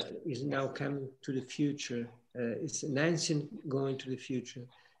is now coming to the future. It's an ancient going to the future.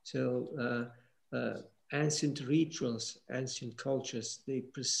 So ancient rituals, ancient cultures, they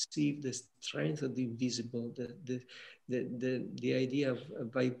perceive the strength of the invisible, the idea of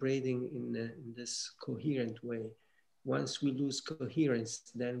vibrating in this coherent way. Once we lose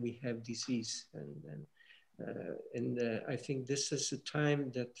coherence, then we have disease. And I think this is a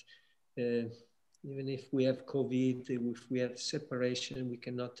time that even if we have COVID, if we have separation, we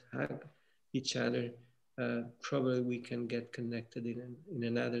cannot hug each other, probably we can get connected in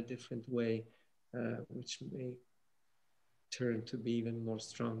another different way, which may turn to be even more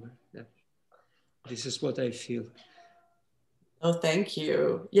stronger. Yeah. This is what I feel. Oh, thank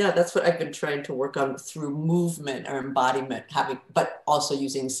you. Yeah, that's what I've been trying to work on through movement or embodiment, but also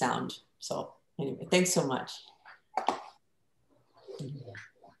using sound. So anyway, thanks so much.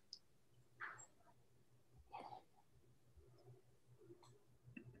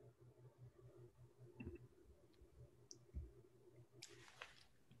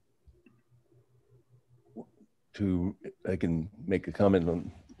 I can make a comment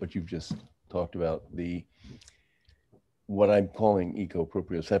on what you've just talked about. What I'm calling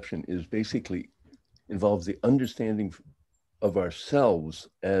eco-proprioception is basically involves the understanding of ourselves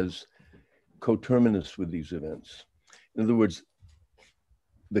as coterminous with these events. In other words,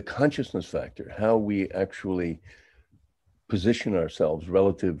 the consciousness factor, how we actually position ourselves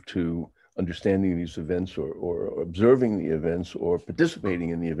relative to understanding these events or observing the events or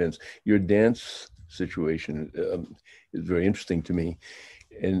participating in the events. Your dance situation is very interesting to me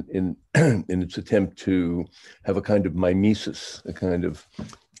in its attempt to have a kind of mimesis, a kind of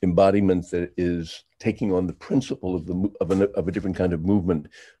embodiment that is taking on the principle of a different kind of movement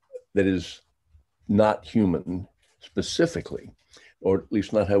that is not human specifically, or at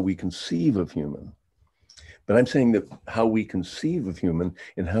least not how we conceive of human. But I'm saying that how we conceive of human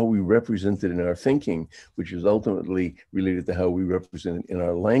and how we represent it in our thinking, which is ultimately related to how we represent it in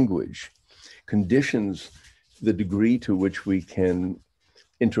our language, conditions the degree to which we can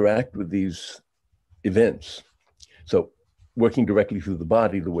interact with these events. So working directly through the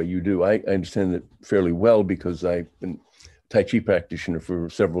body the way you do, I understand it fairly well because I've been a Tai Chi practitioner for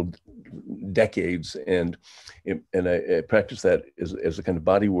several decades, and I practice that as a kind of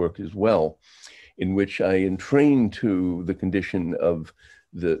body work as well, in which I entrain to the condition of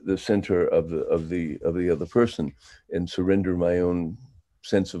the center of the other person and surrender my own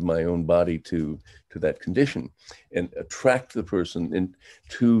sense of my own body to that condition and attract the person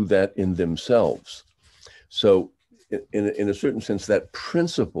into that in themselves. So in a certain sense, that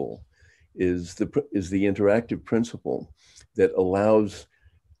principle is the interactive principle that allows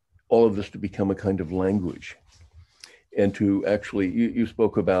all of this to become a kind of language. And to actually, you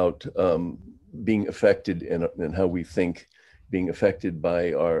spoke about being affected and how we think, being affected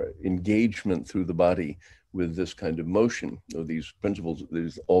by our engagement through the body with this kind of motion, or these principles,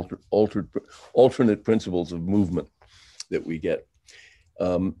 these alternate principles of movement that we get.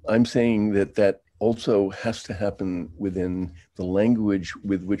 I'm saying that also has to happen within the language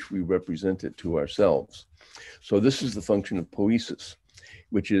with which we represent it to ourselves. So this is the function of poiesis,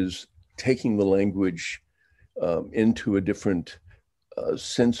 which is taking the language into a different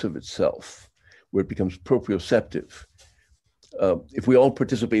sense of itself, where it becomes proprioceptive. If we all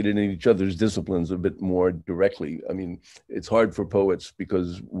participated in each other's disciplines a bit more directly, I mean, it's hard for poets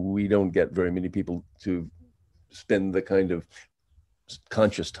because we don't get very many people to spend the kind of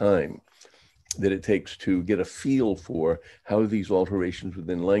conscious time that it takes to get a feel for how these alterations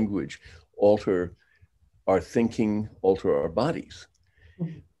within language alter our thinking, alter our bodies.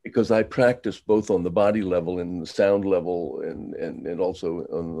 Because I practice both on the body level and the sound level and also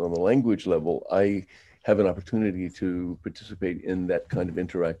on the language level, I have an opportunity to participate in that kind of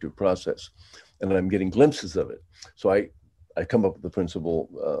interactive process. And I'm getting glimpses of it. So I come up with the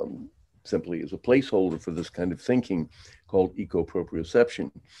principle simply as a placeholder for this kind of thinking called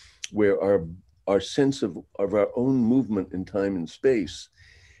eco-proprioception, where our sense of our own movement in time and space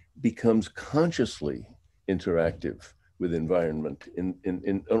becomes consciously interactive with environment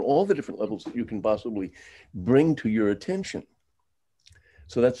on all the different levels that you can possibly bring to your attention.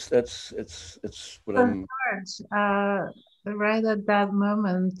 So that's what I'm. George, right at that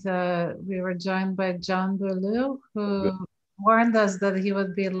moment, we were joined by John Beaulieu, who warned us that he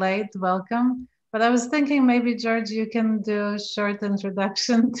would be late. Welcome. But I was thinking maybe, George, you can do a short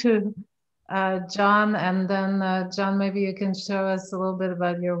introduction to John, and then John, maybe you can show us a little bit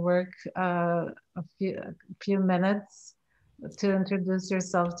about your work, a few minutes to introduce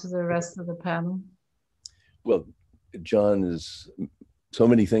yourself to the rest of the panel. Well, John is so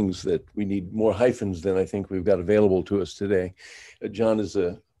many things that we need more hyphens than I think we've got available to us today.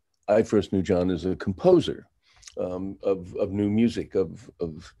 I first knew John as a composer of new music,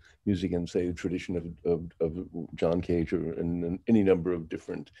 of music in, say, the tradition of John Cage and any number of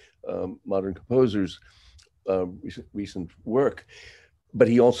different modern composers' recent work. But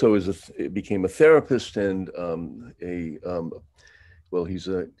he also became a therapist and he's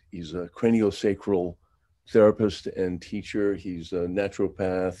a craniosacral therapist and teacher. He's a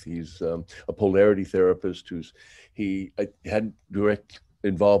naturopath. He's a polarity therapist he had direct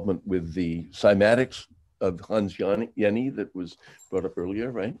involvement with the cymatics of Hans Jenny that was brought up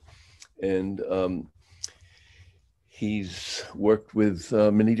earlier, right? And he's worked with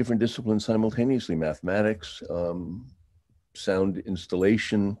many different disciplines simultaneously: mathematics, sound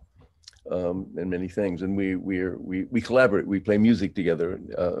installation, and many things. And we collaborate. We play music together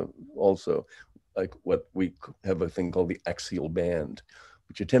also. Like what we have a thing called the axial band,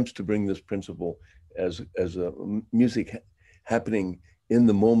 which attempts to bring this principle as a music happening in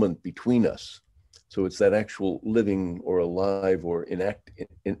the moment between us. So it's that actual living or alive or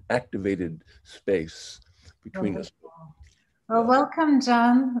inactivated space between us. Well, welcome,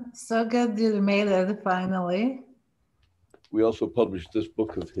 John. So good you made it finally. We also published this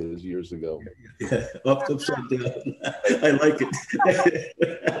book of his years ago. Yeah, upside down. I like it.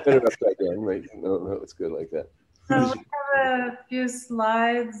 Better upside down, right? No, it's good like that. So we have a few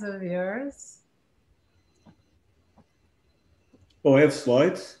slides of yours. Oh, I have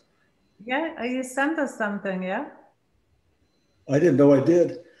slides? Yeah, you sent us something, yeah? I didn't know I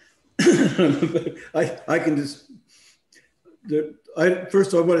did. I can just,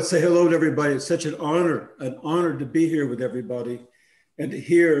 first I want to say hello to everybody. It's such an honor to be here with everybody and to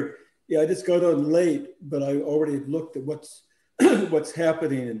hear. Yeah, I just got on late, but I already looked at what's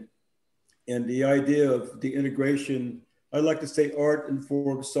happening and the idea of the integration. I like to say art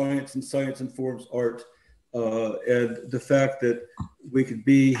informs science and science informs art. And the fact that we could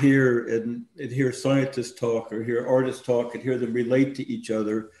be here and hear scientists talk or hear artists talk and hear them relate to each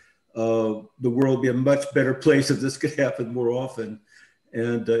other, the world would be a much better place if this could happen more often.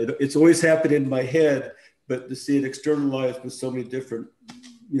 And it's always happened in my head, but to see it externalized with so many different,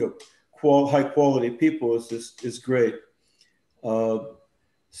 high quality people is great.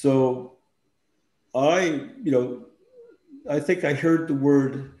 So I think I heard the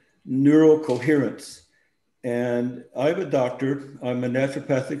word neurocoherence. And I'm a doctor. I'm a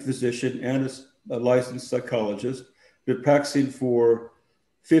naturopathic physician and a licensed psychologist. Been practicing for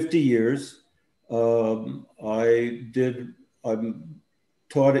 50 years. I'm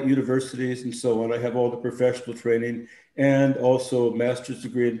taught at universities and so on. I have all the professional training and also a master's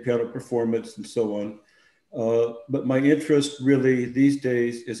degree in piano performance and so on. But my interest really these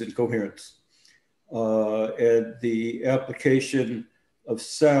days is in coherence and the application of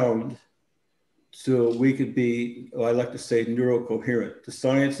sound. So we could be, I like to say, neurocoherent. The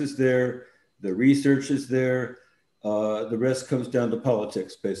science is there, the research is there, the rest comes down to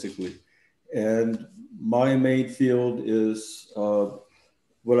politics, basically. And my main field is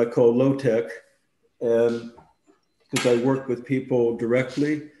what I call low tech, and because I work with people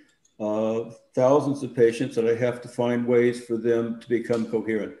directly, thousands of patients, and I have to find ways for them to become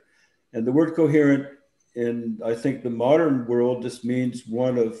coherent. And the word coherent and I think the modern world just means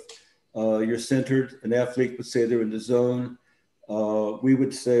one of you're centered. An athlete would say they're in the zone. We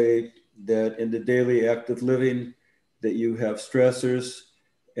would say that in the daily act of living, that you have stressors,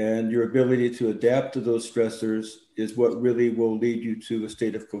 and your ability to adapt to those stressors is what really will lead you to a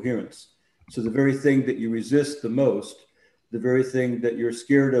state of coherence. So the very thing that you resist the most, the very thing that you're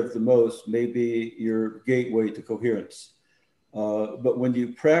scared of the most, may be your gateway to coherence. But when you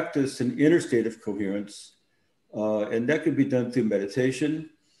practice an inner state of coherence, and that could be done through meditation,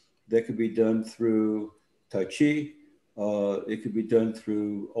 that could be done through Tai Chi, it could be done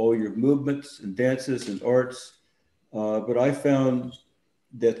through all your movements and dances and arts. But I found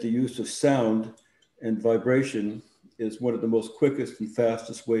that the use of sound and vibration is one of the most quickest and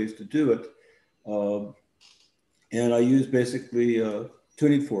fastest ways to do it. And I use basically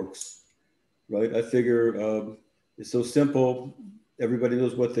tuning forks, right? I figure it's so simple, everybody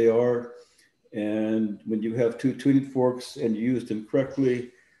knows what they are. And when you have two tuning forks and you use them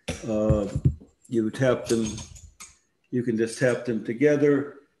correctly, you tap them, you can just tap them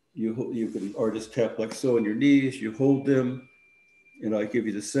together. You can, or just tap like so on your knees, you hold them, and I give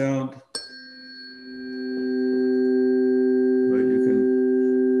you the sound. Right, you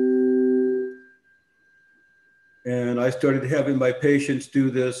can. And I started having my patients do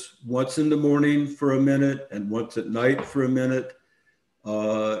this once in the morning for a minute and once at night for a minute.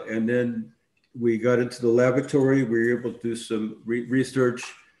 And then we got into the laboratory. We were able to do some research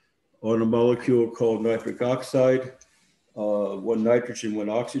on a molecule called nitric oxide, one nitrogen, one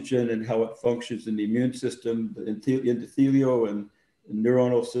oxygen, and how it functions in the immune system, the endothelial and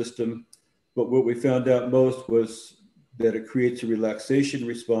neuronal system. But what we found out most was that it creates a relaxation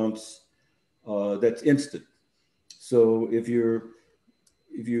response that's instant. So if you're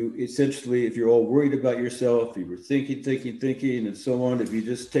all worried about yourself, if you're thinking, and so on, if you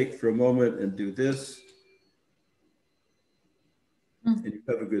just take for a moment and do this, and you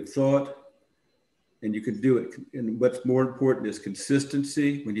have a good thought, and you can do it. And what's more important is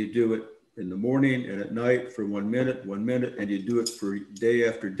consistency. When you do it in the morning and at night for 1 minute, and you do it for day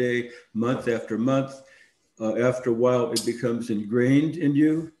after day, month after month, after a while, it becomes ingrained in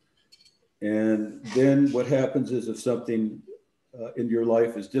you. And then what happens is if something in your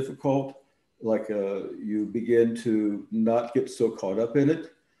life is difficult, like you begin to not get so caught up in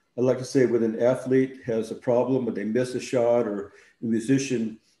it. I like to say when an athlete has a problem, when they miss a shot, or a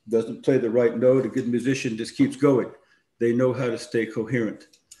musician doesn't play the right note, a good musician just keeps going. They know how to stay coherent.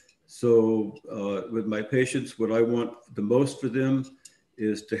 So with my patients, what I want the most for them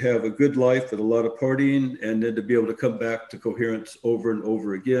is to have a good life with a lot of partying, and then to be able to come back to coherence over and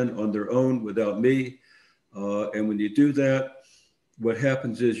over again on their own without me. And when you do that, what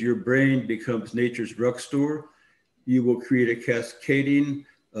happens is your brain becomes nature's drugstore. You will create a cascading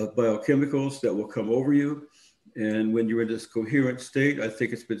of biochemicals that will come over you. And when you're in this coherent state, I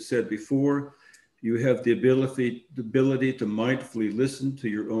think it's been said before, you have the ability to mindfully listen to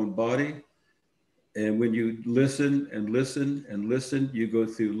your own body. And when you listen and listen and listen, you go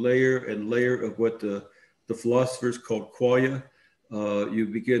through layer and layer of what the philosophers called qualia. You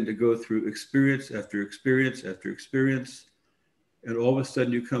begin to go through experience after experience after experience. And all of a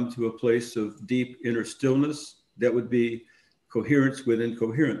sudden you come to a place of deep inner stillness. That would be coherence within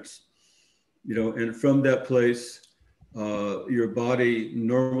coherence. You know, and from that place, your body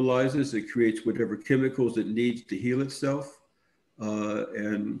normalizes, it creates whatever chemicals it needs to heal itself.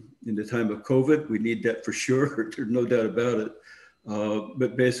 And in the time of COVID, we need that for sure, there's no doubt about it.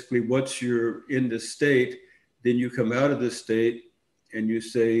 But basically, once you're in this state, then you come out of this state and you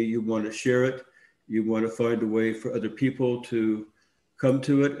say you want to share it. You want to find a way for other people to come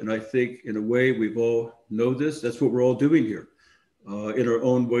to it. And I think in a way, we've all know this. That's what we're all doing here in our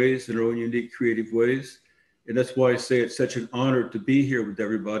own ways, in our own unique creative ways. And that's why I say it's such an honor to be here with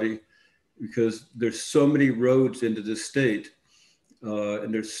everybody, because there's so many roads into this state.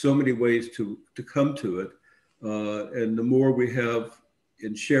 And there's so many ways to come to it. And the more we have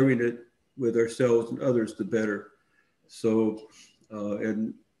in sharing it with ourselves and others, the better. So,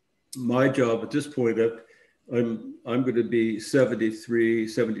 and my job at this point, I'm going to be 73,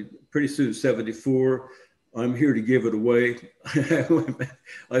 70, pretty soon 74. I'm here to give it away.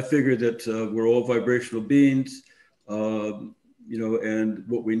 I figure that we're all vibrational beings, you know, and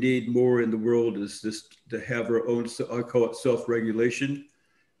what we need more in the world is just to have our own, I call it self-regulation.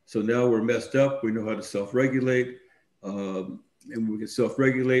 So now we're messed up, we know how to self-regulate, and we can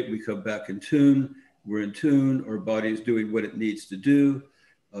self-regulate, we come back in tune, we're in tune, our body is doing what it needs to do.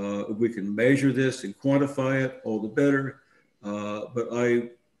 If we can measure this and quantify it, all the better. But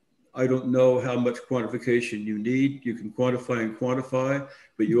I don't know how much quantification you need. You can quantify and quantify,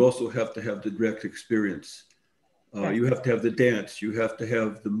 but you also have to have the direct experience. You have to have the dance. You have to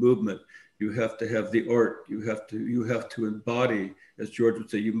have the movement. You have to have the art. You have to embody, as George would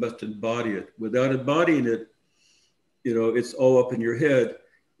say, you must embody it. Without embodying it, you know, it's all up in your head.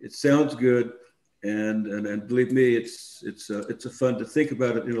 It sounds good, and believe me, it's a fun to think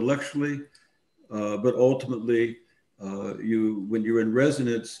about it intellectually, but ultimately, when you're in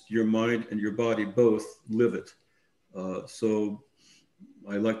resonance, your mind and your body both live it. So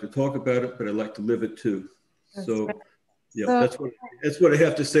I like to talk about it, but I like to live it too. So yeah, so, that's what I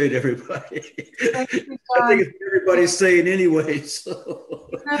have to say to everybody. I think it's what everybody's saying anyway. So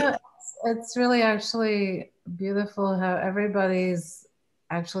it's really actually beautiful how everybody's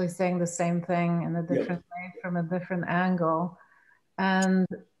actually saying the same thing in a different way from a different angle. And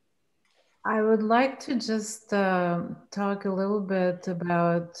I would like to just talk a little bit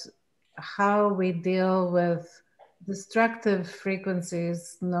about how we deal with destructive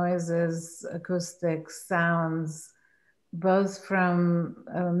frequencies, noises, acoustics, sounds, both from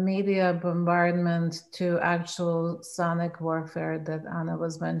media bombardment to actual sonic warfare that Anna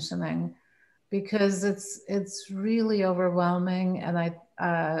was mentioning, because it's really overwhelming. And I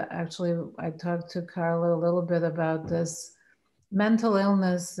talked to Carlo a little bit about this. Mental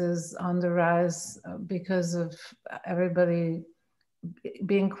illness is on the rise because of everybody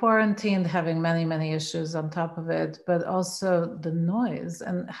being quarantined, having many issues on top of it, but also the noise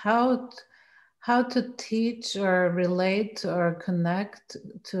and how to teach or relate or connect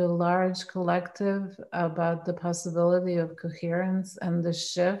to a large collective about the possibility of coherence and the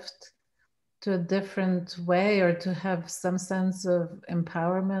shift to a different way, or to have some sense of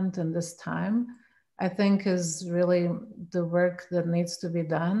empowerment in this time, I think is really the work that needs to be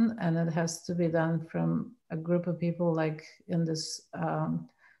done. And it has to be done from a group of people like in this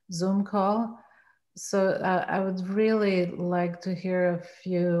Zoom call. So I would really like to hear a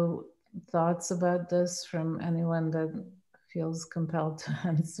few thoughts about this from anyone that feels compelled to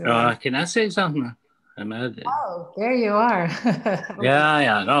answer. Can I say something? Oh, there you are.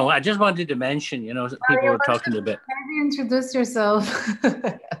 Yeah. No, I just wanted to mention, you know, people were talking a bit. Maybe introduce yourself.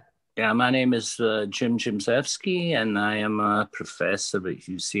 Yeah, my name is Jim Jimzewski, and I am a professor at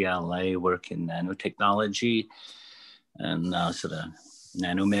UCLA, work in nanotechnology and sort of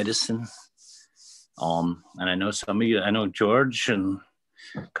nanomedicine. And I know some of you, I know George and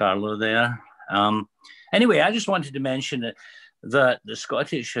Carlo there. Anyway, I just wanted to mention that the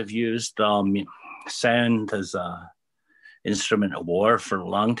Scottish have used sound as an instrument of war for a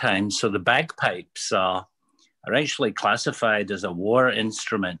long time. So the bagpipes are actually classified as a war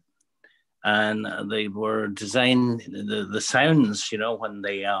instrument. And they were designed, the sounds, you know, when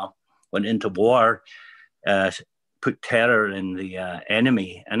they went into war, put terror in the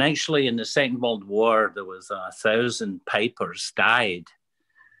enemy. And actually in the Second World War, there was 1,000 pipers died,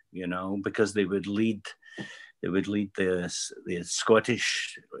 you know, because they would lead the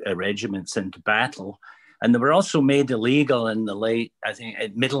Scottish regiments into battle. And they were also made illegal in the late, I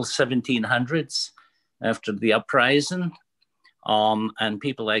think, middle 1700s after the uprising. And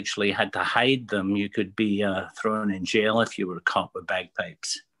people actually had to hide them. You could be thrown in jail if you were caught with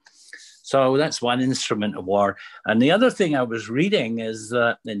bagpipes. So that's one instrument of war. And the other thing I was reading is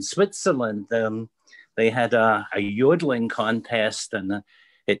that in Switzerland, they had a yodeling contest, and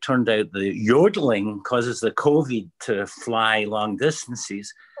it turned out the yodeling causes the COVID to fly long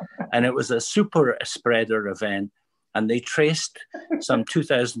distances. And it was a super spreader event. And they traced some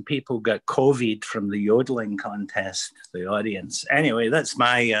 2,000 people got COVID from the yodeling contest, the audience. Anyway, that's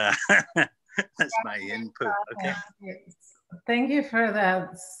my that's my input. Okay. Thank you for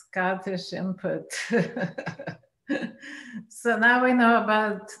that Scottish input. So now we know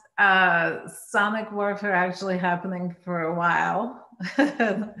about sonic warfare actually happening for a while.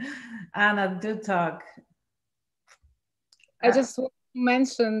 Anna, do talk. I just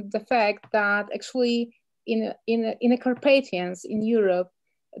mentioned the fact that actually in the Carpathians in Europe,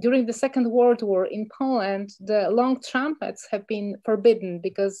 during the Second World War in Poland, the long trumpets have been forbidden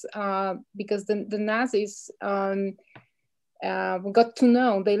because the Nazis got to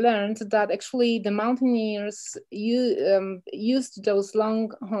know, they learned that actually the mountaineers used those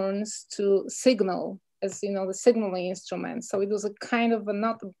long horns to signal, as you know, the signaling instrument. So it was a kind of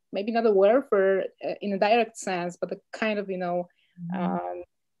maybe not a warfare in a direct sense, but a kind of, you know,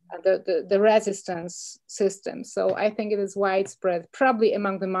 the resistance system. So I think it is widespread, probably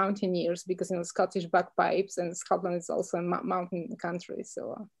among the mountaineers, because, you know, Scottish bagpipes, and Scotland is also a mountain country.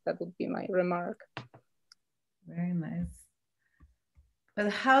 So that would be my remark. Very nice.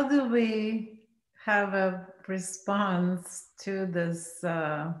 But how do we have a response to this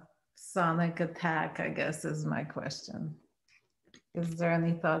sonic attack, I guess, is my question. Is there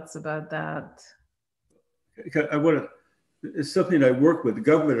any thoughts about that? I want to, it's something I work with. The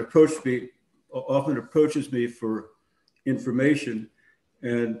government often approaches me for information.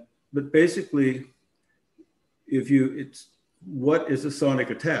 But basically, what is a sonic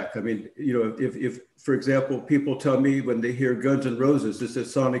attack? I mean, you know, if for example, people tell me when they hear Guns N' Roses, it's a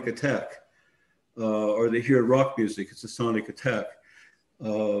sonic attack, or they hear rock music, it's a sonic attack.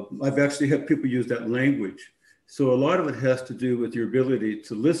 I've actually had people use that language. So a lot of it has to do with your ability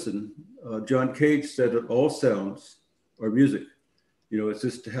to listen. John Cage said that all sounds are music. You know, it's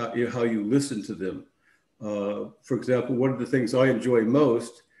just how you listen to them. For example, one of the things I enjoy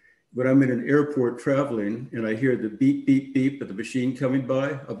most when I'm in an airport traveling and I hear the beep, beep, beep of the machine coming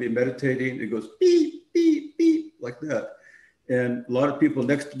by, I'll be meditating, it goes beep, beep, beep, like that. And a lot of people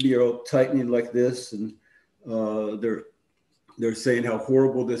next to me are all tightening like this, and they're saying how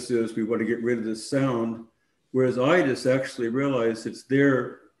horrible this is, we want to get rid of this sound. Whereas I just actually realize it's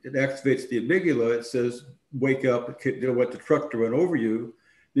there, it activates the amygdala, it says, wake up, they don't want the truck to run over you.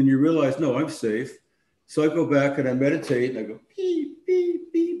 Then you realize, no, I'm safe. So I go back and I meditate and I go beep,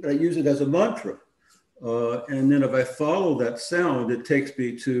 beep, beep, and I use it as a mantra. And then if I follow that sound, it takes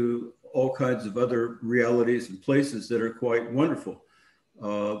me to all kinds of other realities and places that are quite wonderful.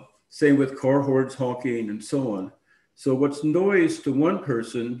 Same with car horns honking and so on. So what's noise to one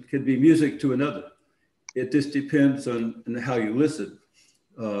person can be music to another. It just depends on how you listen.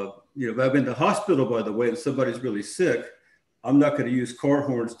 You know, if I'm in the hospital, by the way, and somebody's really sick, I'm not going to use car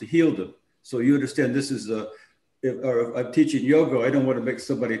horns to heal them. So you understand this is if I'm teaching yoga, I don't want to make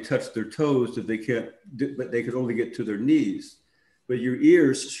somebody touch their toes if they can't, but they can only get to their knees. But your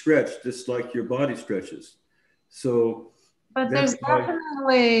ears stretch just like your body stretches. So, but there's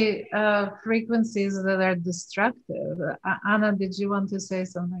definitely frequencies that are destructive. Anna, did you want to say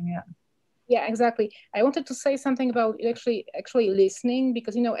something? Yeah. Yeah, exactly. I wanted to say something about actually listening,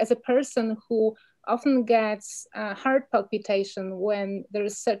 because, you know, as a person who often gets heart palpitation when there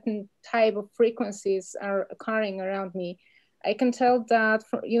is certain type of frequencies are occurring around me, I can tell that,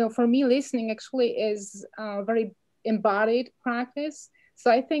 for me, listening actually is a very embodied practice.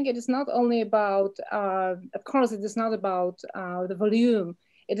 So I think it is not only about, of course, it is not about the volume.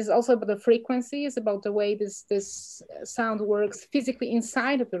 It is also about the frequency. It's about the way this sound works physically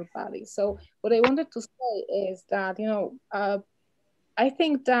inside of your body. So what I wanted to say is that, I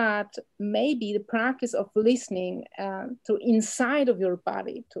think that maybe the practice of listening to inside of your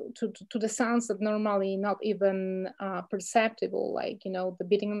body, to the sounds that normally not even perceptible, like, the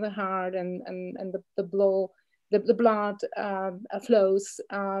beating of the heart and the blood flows,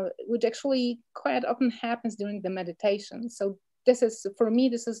 which actually quite often happens during the meditation. So this is, for me,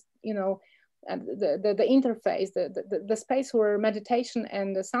 this is, the interface, the space where meditation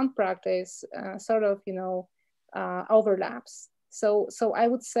and the sound practice sort of, overlaps. So I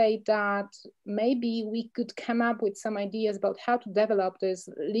would say that maybe we could come up with some ideas about how to develop this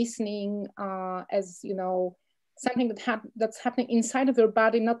listening as, something that's happening inside of your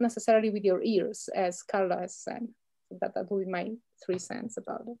body, not necessarily with your ears, as Carlo has said. That would be my 3 cents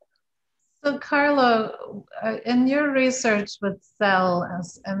about it. So Carlo, in your research with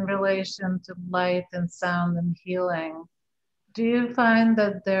cells in relation to light and sound and healing, do you find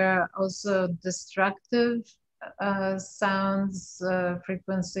that there are also destructive sounds,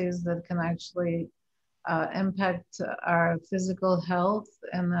 frequencies that can actually impact our physical health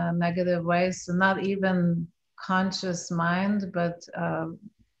in a negative way? So not even conscious mind, but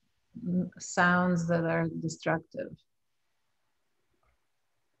sounds that are destructive.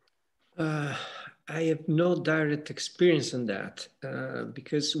 I have no direct experience on that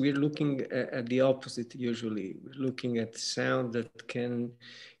because we're looking at the opposite usually. We're looking at sound that can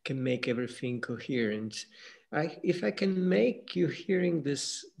make everything coherent. If I can make you hearing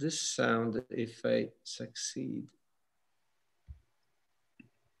this sound, if I succeed.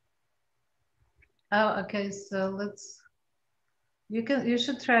 Oh, okay. So you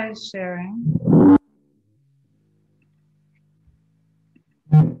should try sharing.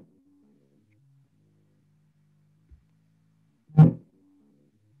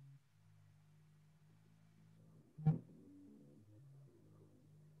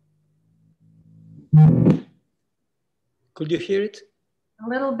 Could you hear it? A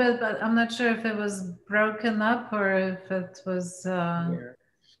little bit, but I'm not sure if it was broken up or if it was,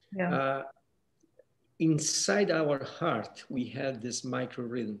 yeah. Inside our heart, we have this micro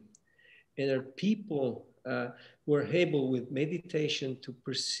rhythm. And there are people who are able with meditation to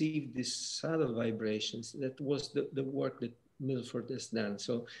perceive these subtle vibrations. That was the work that Milford has done.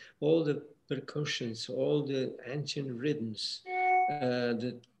 So all the percussions, all the ancient rhythms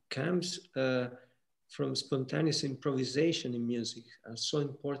that comes from spontaneous improvisation in music are so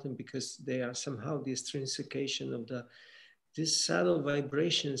important because they are somehow the extrinsication of these subtle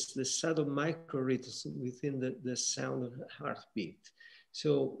vibrations, the subtle micro rhythms within the sound of the heartbeat.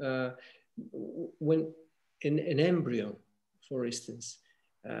 So when an embryo, for instance,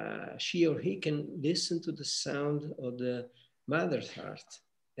 she or he can listen to the sound of the mother's heart,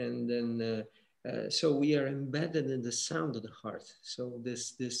 and then so we are embedded in the sound of the heart. So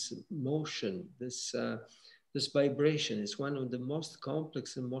this motion, this vibration is one of the most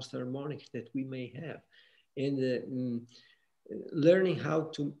complex and most harmonic that we may have. And learning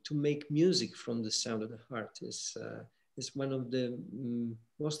how to make music from the sound of the heart is one of the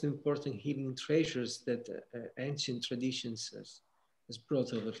most important healing treasures that ancient traditions has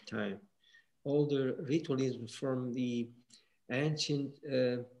brought over time. All the ritualism from the ancient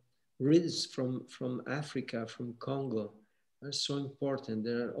rhythms from Africa, from Congo, are so important.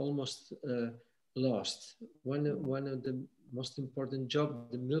 They're almost lost. One of the most important jobs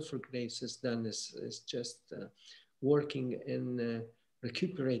the Milford Graves has done is just working and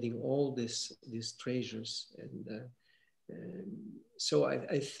recuperating all these treasures. And so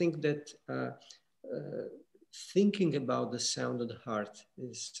I think that thinking about the sound of the heart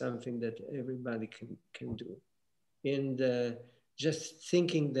is something that everybody can do. And just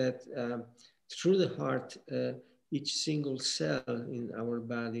thinking that through the heart, each single cell in our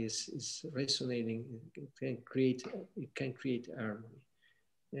body is resonating. It can create harmony.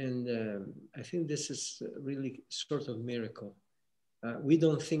 And I think this is really sort of miracle. We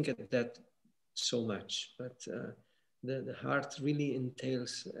don't think of that so much, but the heart really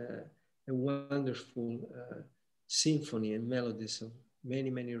entails a wonderful symphony and melodies of many,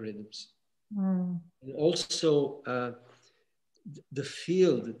 many rhythms. And also the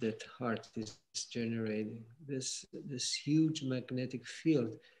field that heart is generating, this huge magnetic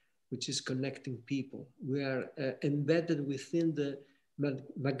field, which is connecting people. We are embedded within the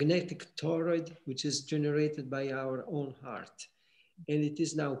magnetic toroid, which is generated by our own heart. And it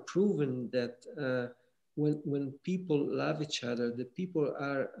is now proven that when people love each other, the people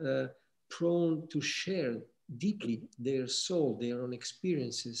are prone to share deeply their soul, their own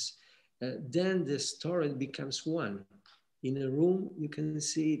experiences. Then this toroid becomes one. In a room, you can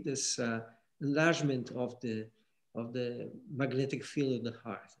see this enlargement of the magnetic field of the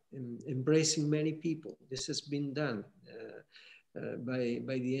heart, embracing many people. This has been done by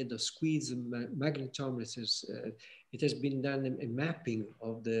the aid of squids and magnetometers. It has been done a mapping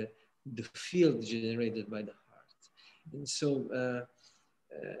of the field generated by the heart. And so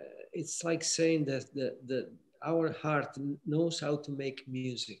it's like saying that our heart knows how to make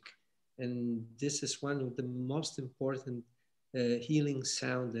music. And this is one of the most important healing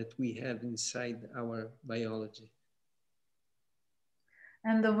sound that we have inside our biology.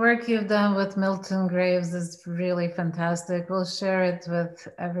 And the work you've done with Milton Graves is really fantastic. We'll share it with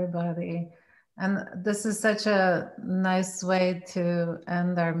everybody. And this is such a nice way to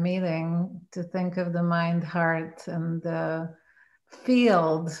end our meeting, to think of the mind, heart, and the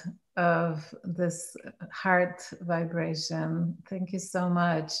field of this heart vibration. Thank you so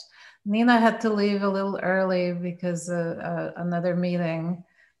much. Nina had to leave a little early because of another meeting,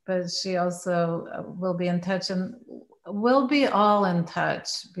 but she also will be in touch, and we'll be all in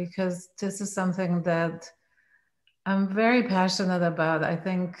touch because this is something that I'm very passionate about. I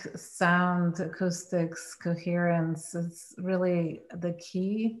think sound, acoustics, coherence is really the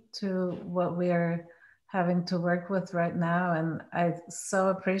key to what we are having to work with right now. And I so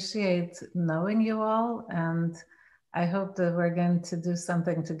appreciate knowing you all. And I hope that we're going to do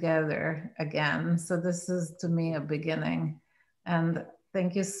something together again. So this is, to me, a beginning. And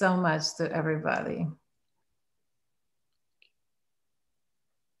thank you so much to everybody.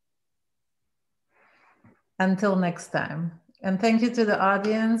 Until next time. And thank you to the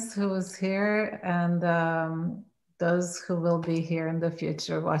audience who was here and those who will be here in the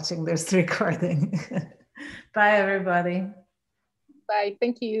future watching this recording. Bye, everybody. Bye.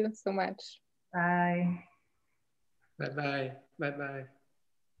 Thank you so much. Bye. Bye-bye. Bye-bye.